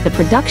increase the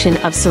production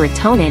of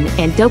serotonin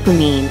and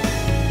dopamine,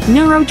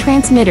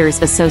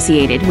 neurotransmitters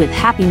associated with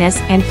happiness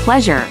and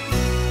pleasure.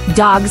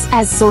 Dogs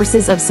as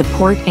sources of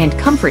support and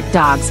comfort.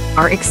 Dogs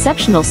are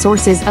exceptional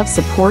sources of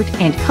support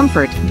and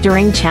comfort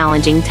during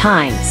challenging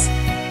times.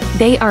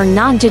 They are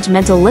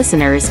non-judgmental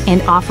listeners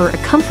and offer a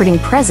comforting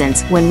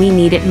presence when we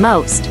need it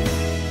most.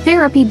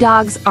 Therapy.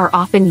 Dogs are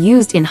often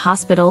used in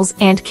hospitals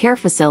and care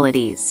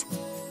facilities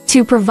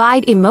to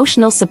provide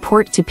emotional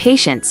support to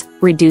patients,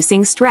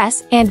 reducing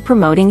stress and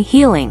promoting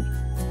healing.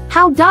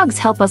 How dogs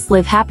help us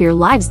live happier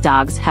lives.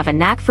 Dogs have a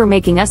knack for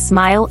making us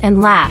smile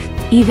and laugh,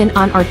 even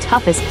on our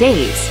toughest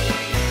days.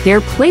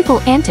 Their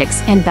playful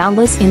antics and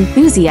boundless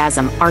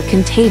enthusiasm are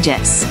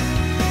contagious.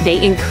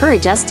 They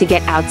encourage us to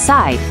get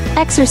outside,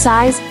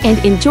 exercise,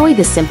 and enjoy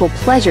the simple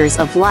pleasures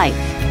of life.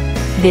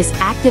 This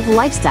active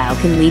lifestyle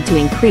can lead to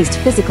increased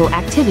physical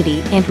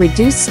activity and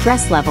reduced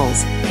stress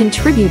levels,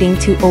 contributing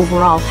to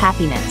overall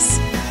happiness.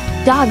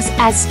 Dogs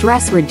as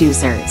stress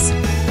reducers.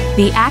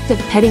 The act of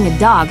petting a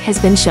dog has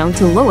been shown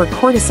to lower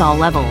cortisol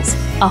levels,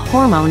 a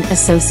hormone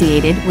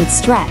associated with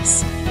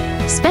stress.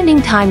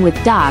 Spending time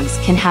with dogs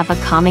can have a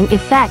calming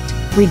effect,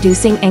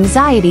 reducing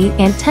anxiety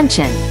and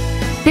tension.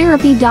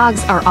 Therapy.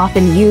 Dogs are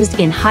often used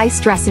in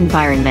high-stress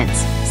environments,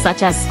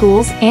 such as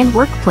schools and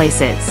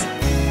workplaces,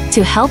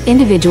 to help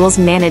individuals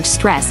manage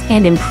stress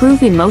and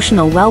improve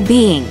emotional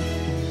well-being.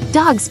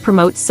 Dogs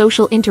promote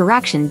social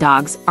interaction.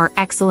 Dogs are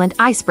excellent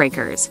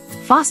icebreakers,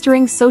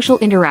 fostering social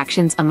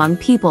interactions among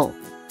people.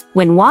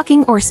 When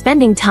walking or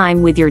spending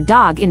time with your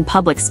dog in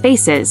public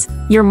spaces,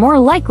 you're more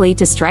likely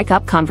to strike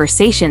up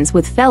conversations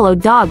with fellow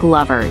dog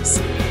lovers.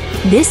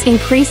 This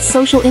increased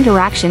social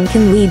interaction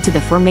can lead to the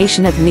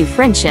formation of new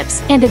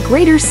friendships and a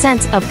greater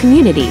sense of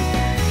community.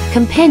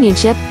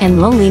 Companionship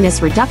and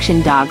loneliness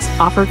reduction. Dogs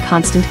offer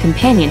constant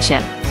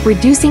companionship,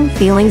 reducing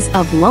feelings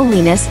of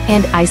loneliness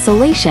and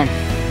isolation.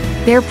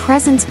 Their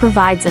presence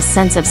provides a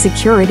sense of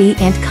security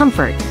and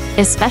comfort,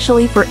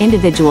 especially for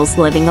individuals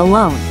living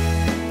alone.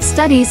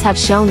 Studies have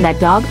shown that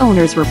dog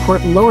owners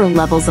report lower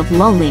levels of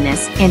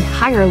loneliness and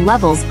higher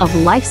levels of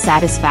life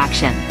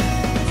satisfaction.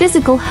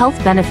 Physical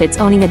health benefits.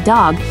 Owning a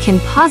dog can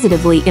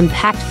positively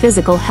impact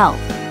physical health.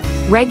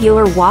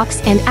 Regular walks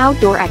and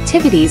outdoor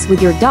activities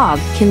with your dog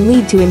can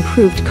lead to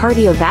improved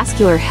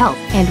cardiovascular health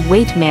and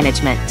weight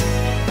management.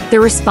 The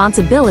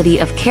responsibility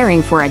of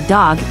caring for a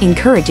dog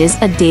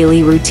encourages a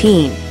daily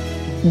routine.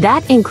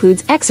 That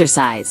includes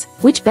exercise,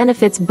 which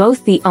benefits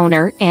both the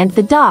owner and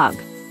the dog.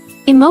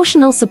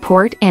 Emotional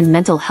support and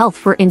mental health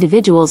for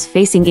individuals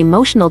facing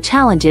emotional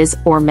challenges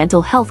or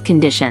mental health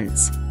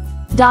conditions.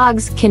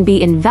 Dogs can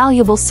be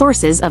invaluable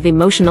sources of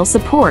emotional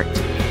support.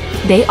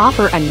 They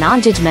offer a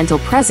non-judgmental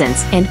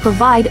presence and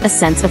provide a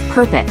sense of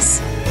purpose,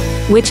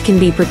 which can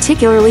be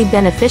particularly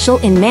beneficial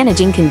in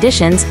managing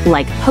conditions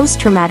like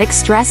post-traumatic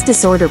stress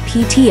disorder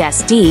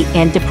 (PTSD)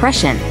 and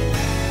depression.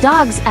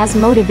 Dogs as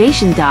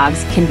motivation.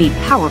 Dogs can be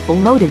powerful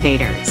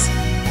motivators.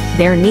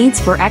 Their needs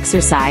for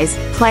exercise,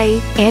 play,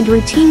 and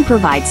routine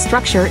provide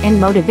structure and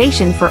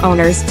motivation for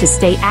owners to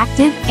stay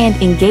active and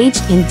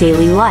engaged in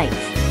daily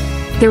life.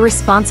 The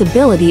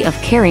responsibility of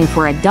caring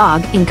for a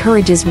dog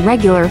encourages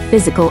regular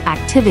physical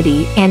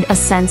activity and a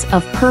sense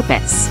of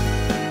purpose.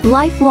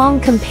 Lifelong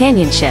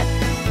companionship.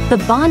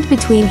 The bond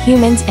between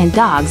humans and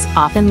dogs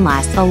often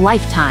lasts a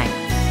lifetime.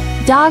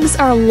 Dogs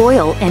are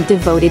loyal and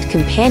devoted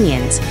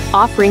companions,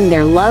 offering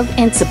their love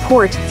and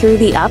support through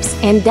the ups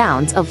and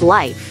downs of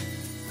life.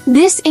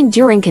 This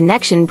enduring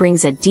connection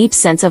brings a deep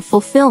sense of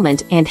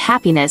fulfillment and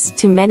happiness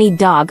to many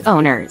dog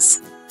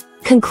owners.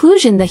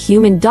 Conclusion. The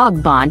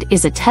human-dog bond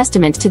is a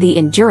testament to the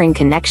enduring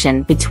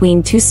connection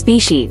between two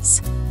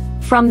species.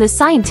 From the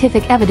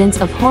scientific evidence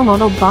of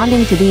hormonal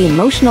bonding to the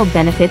emotional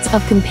benefits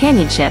of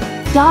companionship,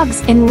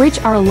 dogs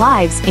enrich our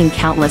lives in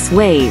countless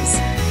ways.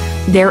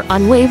 Their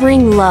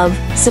unwavering love,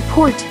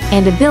 support,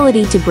 and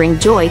ability to bring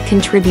joy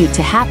contribute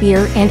to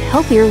happier and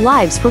healthier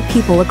lives for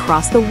people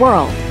across the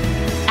world.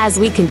 As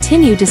we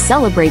continue to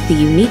celebrate the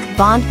unique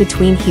bond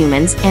between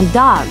humans and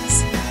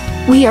dogs,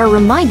 We are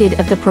reminded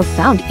of the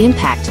profound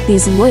impact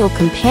these loyal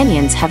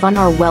companions have on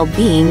our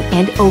well-being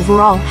and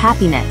overall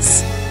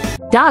happiness.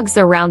 Dogs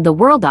around the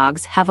world.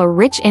 Dogs have a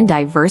rich and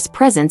diverse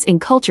presence in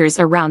cultures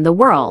around the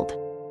world.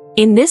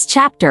 In this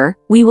chapter,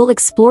 we will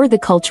explore the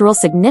cultural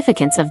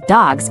significance of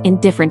dogs in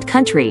different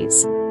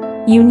countries,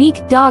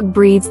 unique dog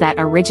breeds that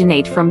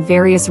originate from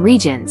various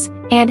regions,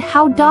 and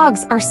how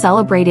dogs are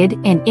celebrated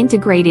and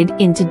integrated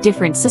into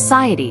different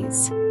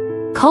societies.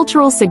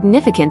 Cultural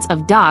significance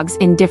of dogs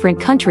in different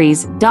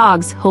countries.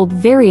 Dogs hold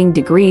varying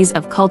degrees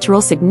of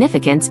cultural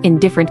significance in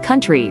different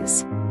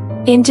countries.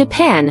 In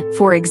Japan,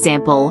 for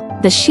example,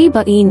 the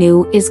Shiba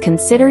Inu is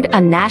considered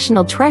a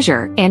national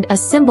treasure and a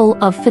symbol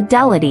of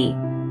fidelity.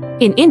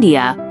 In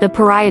India, the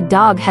pariah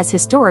dog has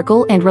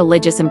historical and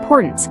religious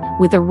importance,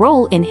 with a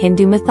role in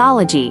Hindu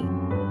mythology.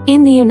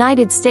 In the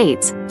United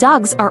States,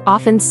 dogs are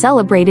often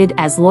celebrated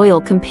as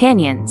loyal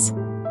companions,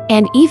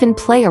 and even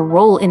play a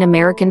role in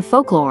American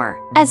folklore,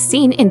 as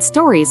seen in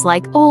stories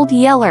like Old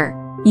Yeller.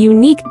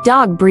 Unique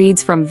dog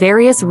breeds from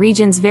various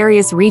regions.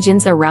 Various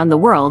regions around the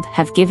world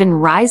have given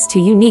rise to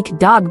unique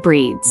dog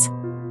breeds,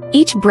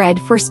 each bred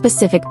for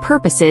specific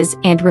purposes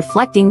and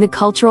reflecting the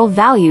cultural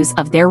values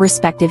of their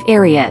respective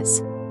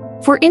areas.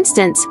 For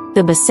instance,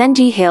 the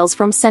Basenji hails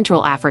from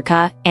Central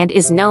Africa and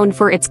is known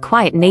for its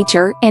quiet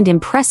nature and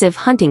impressive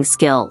hunting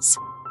skills.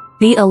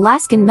 The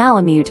Alaskan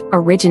Malamute,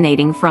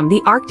 originating from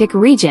the Arctic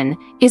region,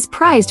 is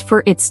prized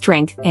for its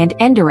strength and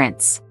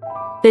endurance.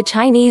 The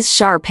Chinese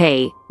Shar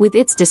Pei, with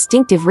its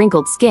distinctive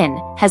wrinkled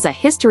skin, has a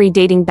history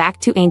dating back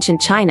to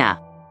ancient China.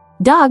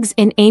 Dogs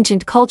in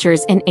ancient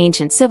cultures and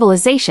ancient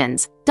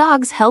civilizations.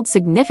 Dogs held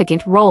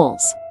significant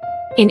roles.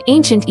 In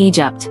ancient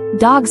Egypt,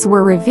 dogs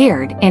were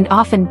revered and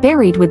often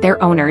buried with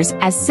their owners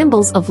as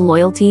symbols of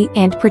loyalty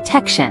and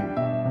protection.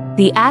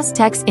 The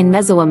Aztecs in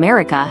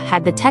Mesoamerica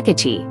had the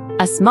tecachi,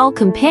 a small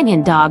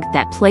companion dog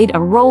that played a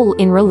role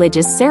in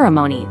religious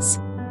ceremonies.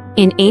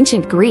 In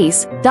ancient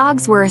Greece,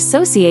 dogs were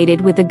associated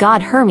with the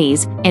god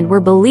Hermes and were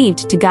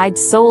believed to guide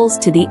souls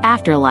to the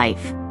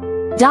afterlife.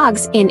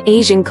 Dogs in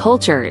Asian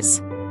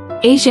cultures.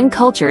 Asian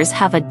cultures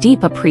have a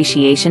deep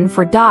appreciation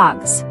for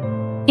dogs.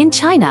 In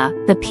China,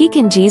 the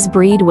Pekingese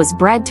breed was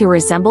bred to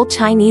resemble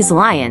Chinese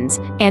lions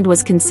and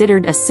was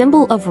considered a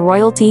symbol of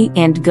royalty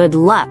and good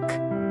luck.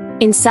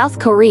 In South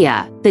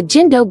Korea, the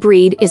Jindo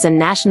breed is a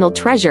national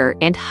treasure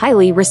and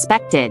highly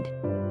respected.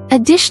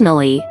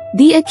 Additionally,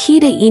 the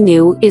Akita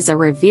Inu is a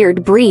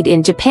revered breed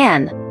in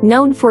Japan,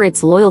 known for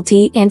its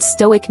loyalty and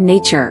stoic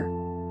nature.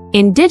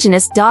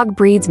 Indigenous dog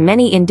breeds.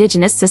 Many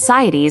indigenous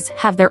societies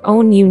have their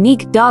own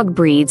unique dog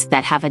breeds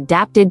that have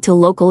adapted to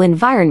local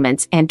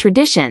environments and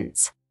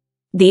traditions.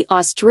 The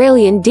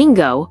Australian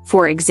dingo,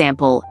 for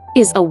example,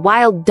 is a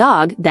wild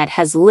dog that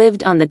has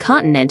lived on the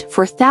continent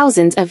for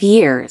thousands of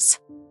years.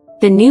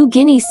 The New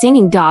Guinea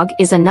singing dog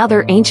is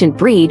another ancient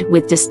breed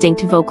with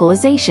distinct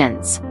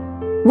vocalizations.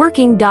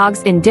 Working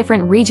dogs in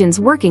different regions.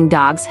 Working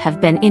dogs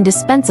have been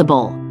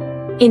indispensable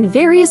in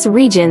various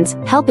regions,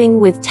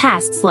 helping with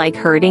tasks like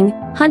herding,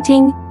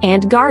 hunting,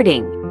 and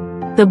guarding.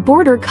 The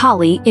Border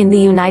Collie in the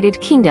United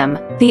Kingdom,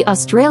 the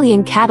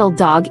Australian cattle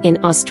dog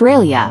in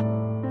Australia,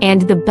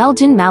 and the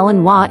Belgian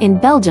Malinois in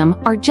Belgium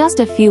are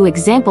just a few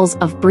examples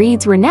of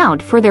breeds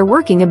renowned for their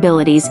working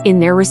abilities in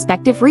their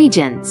respective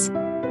regions.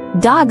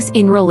 Dogs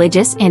in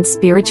religious and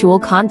spiritual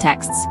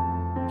contexts.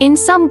 In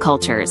some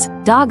cultures,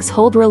 dogs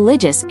hold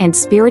religious and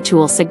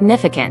spiritual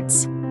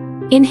significance.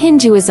 In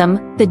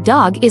Hinduism, the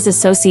dog is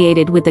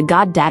associated with the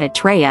god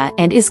Dattatreya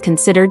and is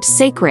considered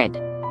sacred.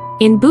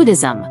 In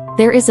Buddhism,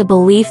 there is a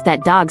belief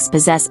that dogs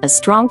possess a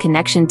strong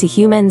connection to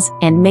humans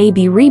and may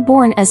be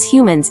reborn as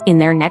humans in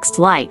their next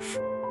life.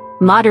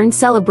 Modern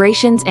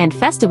celebrations and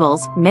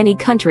festivals. Many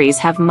countries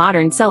have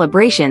modern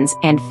celebrations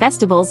and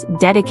festivals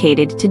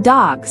dedicated to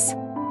dogs.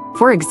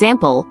 For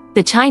example,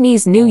 the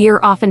Chinese New Year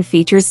often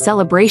features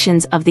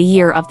celebrations of the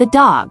Year of the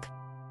Dog.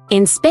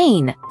 In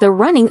Spain, the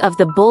running of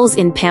the bulls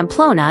in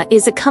Pamplona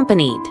is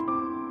accompanied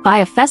by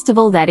a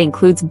festival that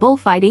includes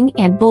bullfighting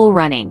and bull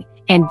running,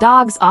 and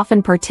dogs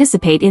often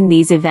participate in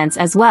these events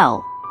as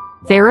well.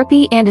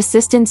 Therapy and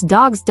assistance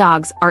dogs.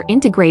 Dogs are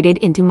integrated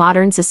into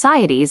modern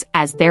societies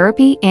as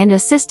therapy and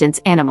assistance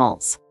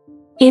animals.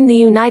 In the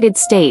United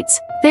States,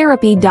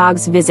 therapy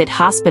dogs visit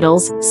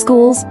hospitals,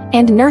 schools,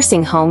 and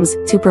nursing homes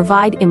to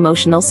provide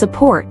emotional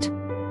support.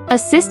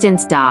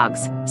 Assistance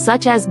dogs,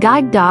 such as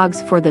guide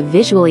dogs for the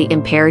visually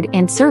impaired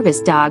and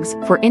service dogs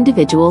for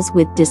individuals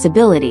with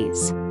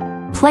disabilities,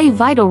 play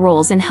vital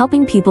roles in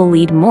helping people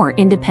lead more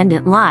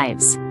independent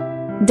lives.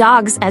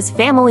 Dogs as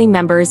family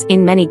members.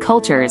 In many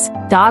cultures,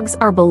 dogs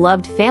are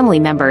beloved family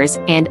members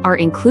and are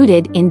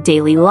included in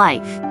daily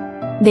life.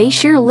 They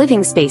share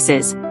living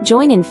spaces,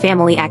 join in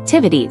family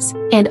activities,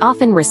 and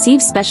often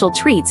receive special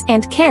treats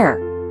and care.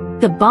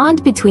 The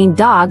bond between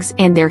dogs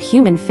and their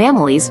human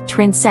families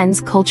transcends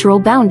cultural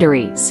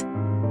boundaries.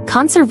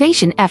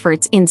 Conservation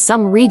efforts. In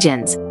some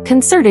regions,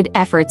 concerted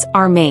efforts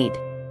are made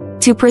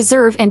to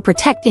preserve and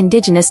protect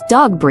indigenous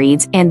dog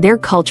breeds and their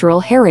cultural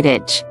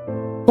heritage.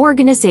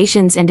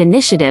 Organizations and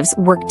initiatives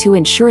work to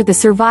ensure the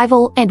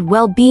survival and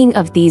well-being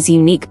of these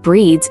unique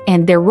breeds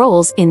and their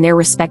roles in their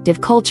respective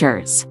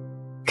cultures.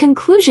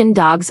 Conclusion: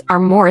 dogs are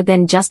more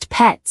than just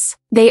pets.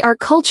 They are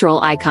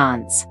cultural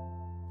icons,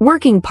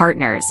 working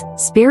partners,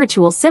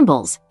 spiritual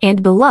symbols,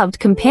 and beloved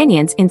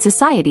companions in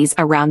societies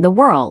around the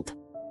world.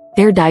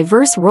 Their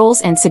diverse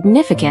roles and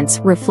significance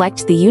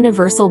reflect the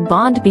universal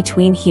bond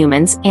between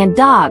humans and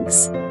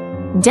dogs,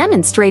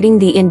 demonstrating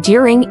the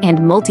enduring and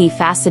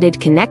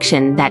multifaceted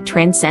connection that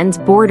transcends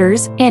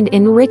borders and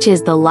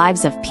enriches the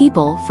lives of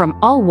people from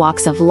all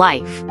walks of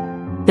life.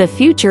 The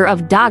future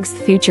of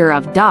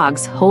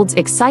dogs holds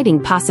exciting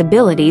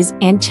possibilities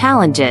and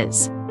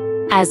challenges,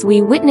 as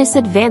we witness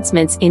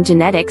advancements in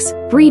genetics,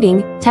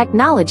 breeding,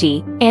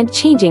 technology, and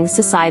changing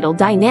societal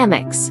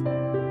dynamics.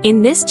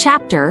 In this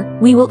chapter,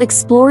 we will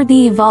explore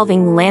the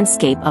evolving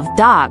landscape of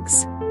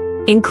dogs,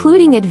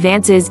 including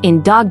advances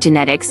in dog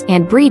genetics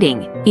and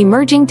breeding,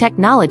 emerging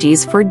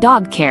technologies for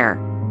dog care,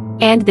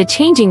 and the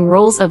changing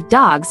roles of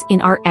dogs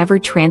in our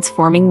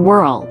ever-transforming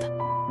world.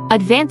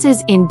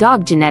 Advances in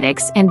dog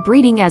genetics and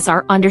breeding: as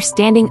our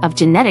understanding of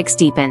genetics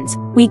deepens,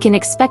 we can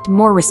expect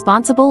more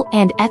responsible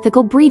and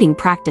ethical breeding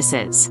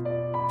practices.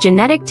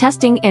 Genetic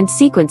testing and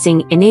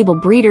sequencing enable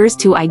breeders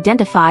to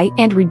identify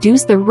and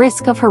reduce the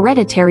risk of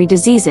hereditary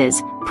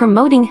diseases,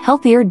 promoting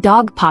healthier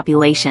dog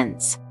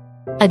populations.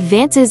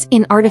 Advances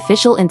in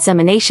artificial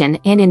insemination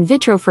and in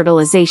vitro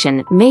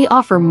fertilization may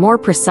offer more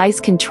precise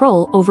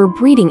control over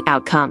breeding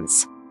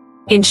outcomes,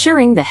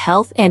 ensuring the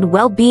health and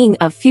well-being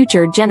of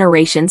future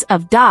generations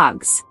of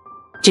dogs.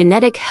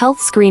 Genetic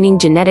health screening: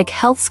 genetic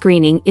health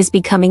screening is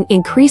becoming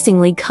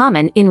increasingly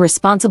common in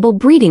responsible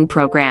breeding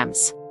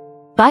programs.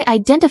 By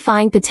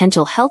identifying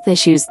potential health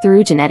issues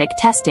through genetic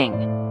testing,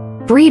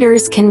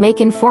 breeders can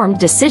make informed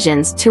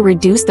decisions to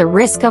reduce the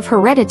risk of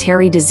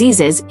hereditary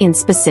diseases in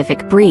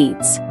specific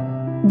breeds.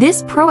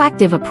 This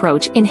proactive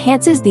approach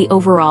enhances the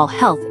overall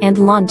health and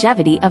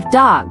longevity of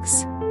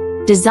dogs.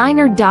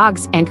 Designer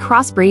dogs and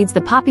crossbreeds: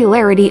 the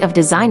popularity of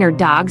designer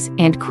dogs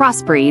and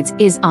crossbreeds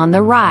is on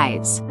the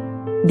rise.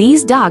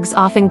 These dogs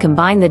often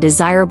combine the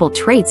desirable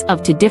traits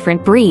of two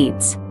different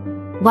breeds.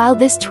 While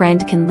this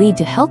trend can lead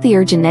to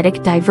healthier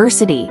genetic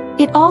diversity,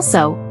 it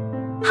also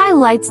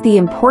highlights the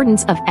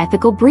importance of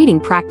ethical breeding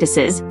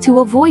practices to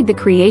avoid the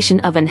creation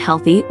of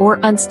unhealthy or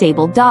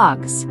unstable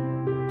dogs.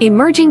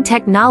 Emerging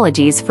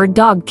technologies for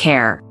dog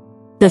care: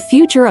 the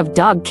future of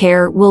dog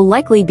care will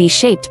likely be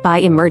shaped by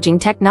emerging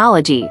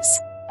technologies.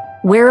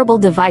 Wearable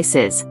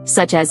devices,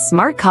 such as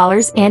smart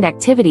collars and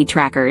activity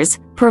trackers,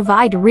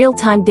 provide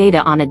real-time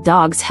data on a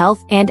dog's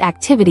health and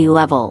activity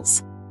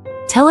levels.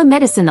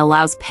 Telemedicine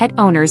allows pet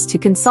owners to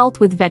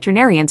consult with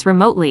veterinarians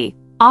remotely,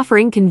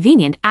 offering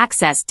convenient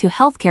access to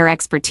healthcare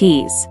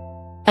expertise.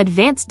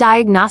 Advanced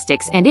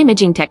diagnostics and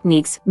imaging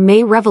techniques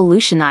may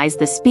revolutionize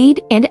the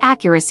speed and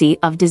accuracy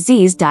of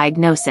disease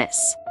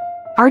diagnosis.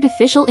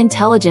 Artificial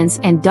intelligence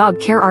and dog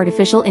care: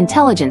 artificial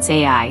intelligence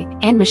 (AI)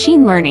 and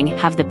machine learning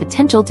have the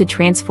potential to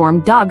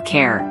transform dog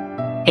care.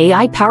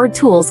 AI-powered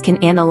tools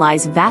can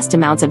analyze vast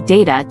amounts of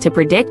data to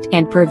predict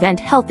and prevent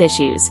health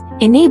issues,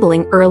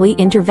 enabling early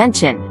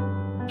intervention.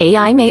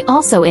 AI may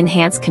also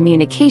enhance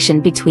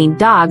communication between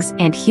dogs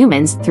and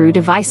humans through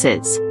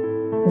devices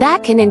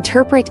that can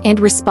interpret and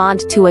respond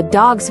to a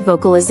dog's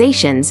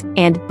vocalizations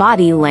and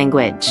body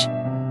language.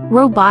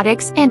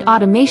 Robotics and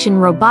automation: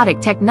 robotic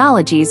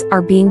technologies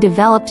are being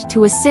developed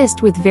to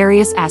assist with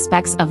various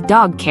aspects of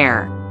dog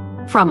care,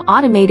 from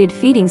automated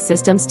feeding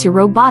systems to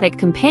robotic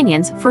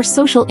companions for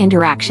social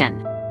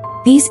interaction.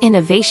 These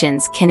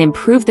innovations can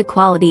improve the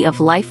quality of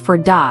life for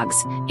dogs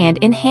and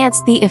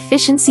enhance the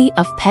efficiency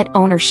of pet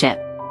ownership.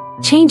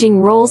 Changing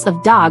roles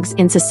of dogs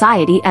in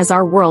society: as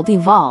our world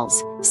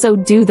evolves, so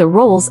do the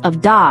roles of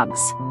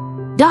dogs.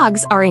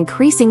 Dogs are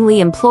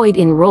increasingly employed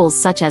in roles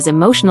such as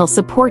emotional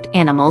support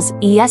animals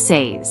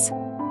 (ESAs)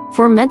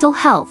 for mental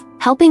health,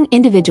 helping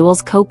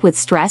individuals cope with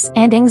stress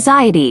and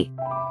anxiety.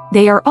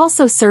 They are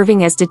also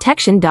serving as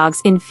detection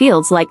dogs in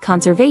fields like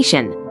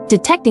conservation,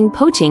 detecting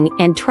poaching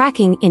and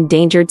tracking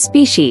endangered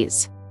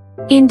species.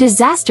 In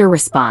disaster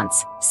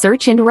response,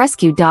 search and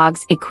rescue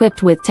dogs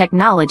equipped with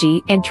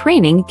technology and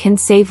training can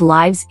save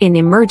lives in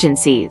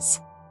emergencies.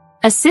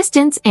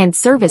 Assistance and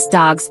service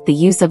dogs: the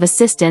use of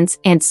assistance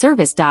and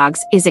service dogs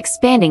is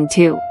expanding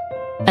to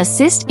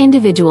assist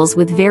individuals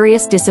with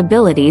various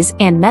disabilities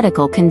and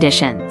medical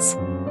conditions.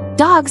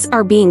 Dogs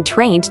are being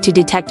trained to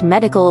detect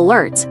medical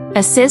alerts,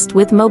 assist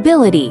with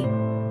mobility,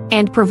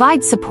 and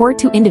provide support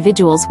to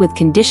individuals with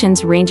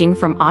conditions ranging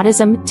from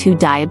autism to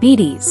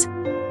diabetes.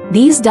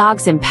 These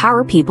dogs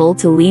empower people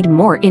to lead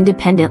more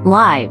independent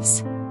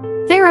lives.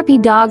 Therapy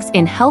dogs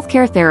and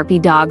healthcare: therapy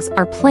dogs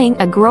are playing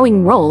a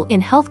growing role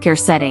in healthcare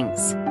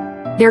settings.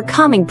 Their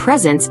calming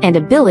presence and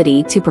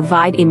ability to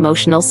provide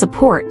emotional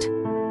support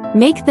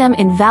make them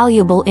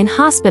invaluable in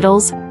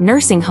hospitals,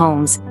 nursing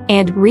homes,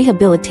 and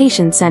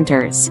rehabilitation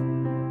centers.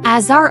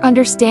 As our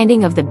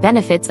understanding of the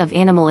benefits of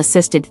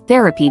animal-assisted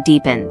therapy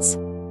deepens,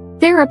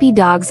 therapy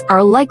dogs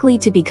are likely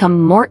to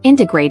become more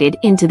integrated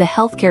into the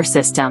healthcare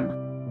system.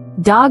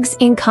 Dogs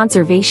in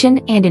conservation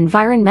and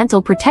environmental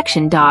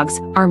protection.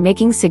 Dogs are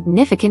making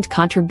significant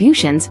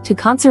contributions to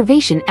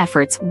conservation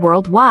efforts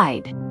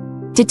worldwide.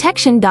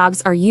 Detection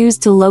dogs are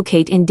used to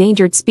locate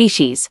endangered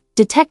species,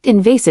 detect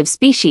invasive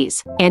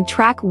species, and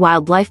track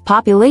wildlife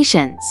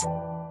populations.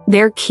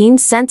 Their keen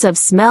sense of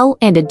smell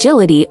and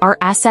agility are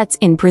assets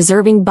in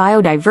preserving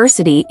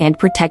biodiversity and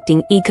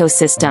protecting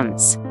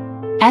ecosystems.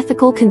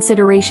 Ethical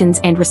considerations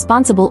and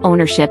responsible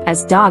ownership.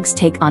 As dogs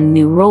take on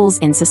new roles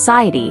in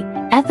society,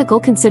 ethical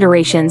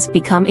considerations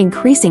become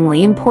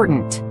increasingly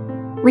important.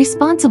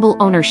 Responsible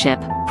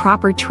ownership,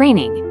 proper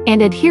training,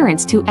 and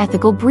adherence to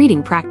ethical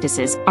breeding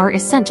practices are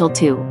essential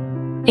to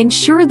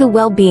ensure the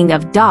well-being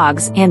of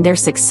dogs and their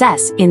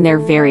success in their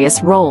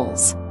various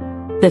roles.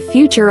 The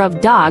future of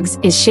dogs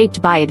is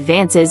shaped by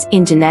advances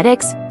in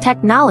genetics,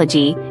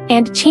 technology,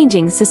 and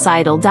changing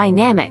societal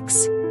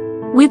dynamics.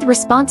 With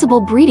responsible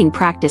breeding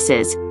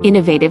practices,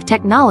 innovative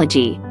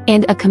technology,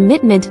 and a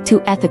commitment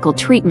to ethical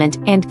treatment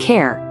and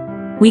care,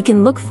 we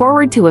can look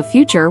forward to a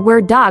future where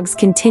dogs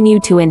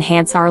continue to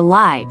enhance our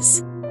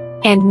lives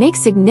and make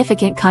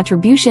significant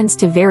contributions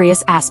to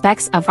various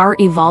aspects of our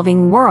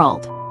evolving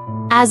world.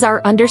 As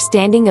our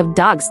understanding of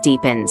dogs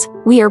deepens,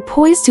 we are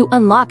poised to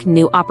unlock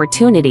new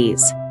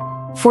opportunities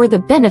for the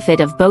benefit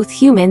of both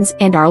humans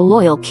and our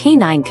loyal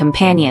canine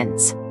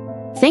companions.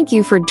 Thank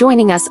you for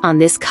joining us on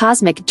this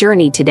cosmic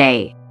journey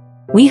today.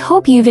 We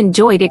hope you've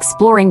enjoyed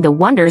exploring the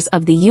wonders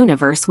of the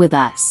universe with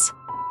us.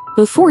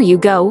 Before you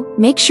go,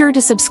 make sure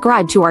to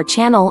subscribe to our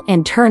channel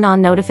and turn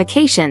on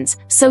notifications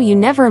so you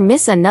never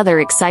miss another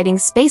exciting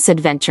space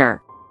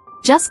adventure.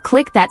 Just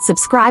click that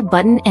subscribe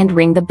button and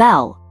ring the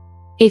bell.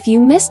 If you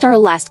missed our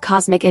last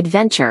cosmic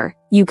adventure,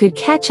 you could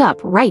catch up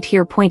right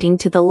here pointing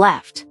to the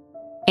left.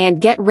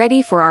 And get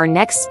ready for our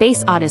next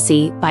space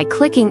odyssey by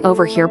clicking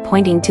over here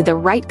pointing to the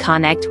right.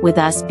 Connect with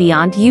us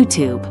beyond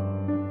YouTube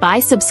by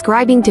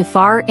subscribing to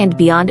Far and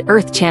Beyond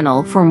Earth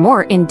channel for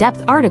more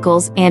in-depth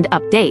articles and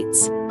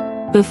updates.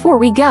 Before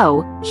we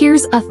go,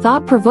 here's a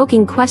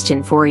thought-provoking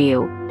question for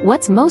you.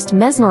 What's most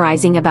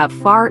mesmerizing about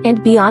Far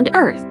and Beyond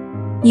Earth?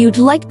 You'd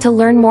like to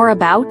learn more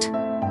about?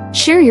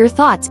 Share your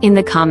thoughts in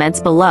the comments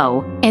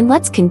below, and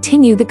let's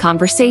continue the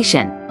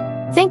conversation.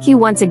 Thank you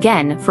once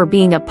again for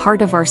being a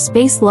part of our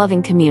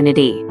space-loving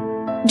community.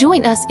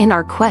 Join us in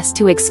our quest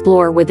to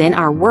explore within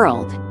our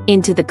world,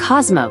 into the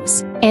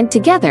cosmos, and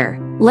together,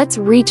 let's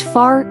reach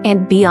far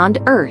and beyond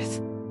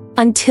Earth.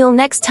 Until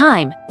next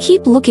time,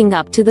 keep looking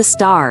up to the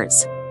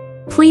stars.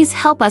 Please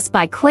help us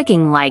by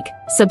clicking like,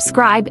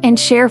 subscribe, and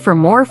share for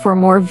more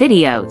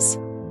videos.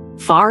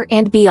 Far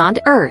and Beyond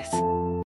Earth.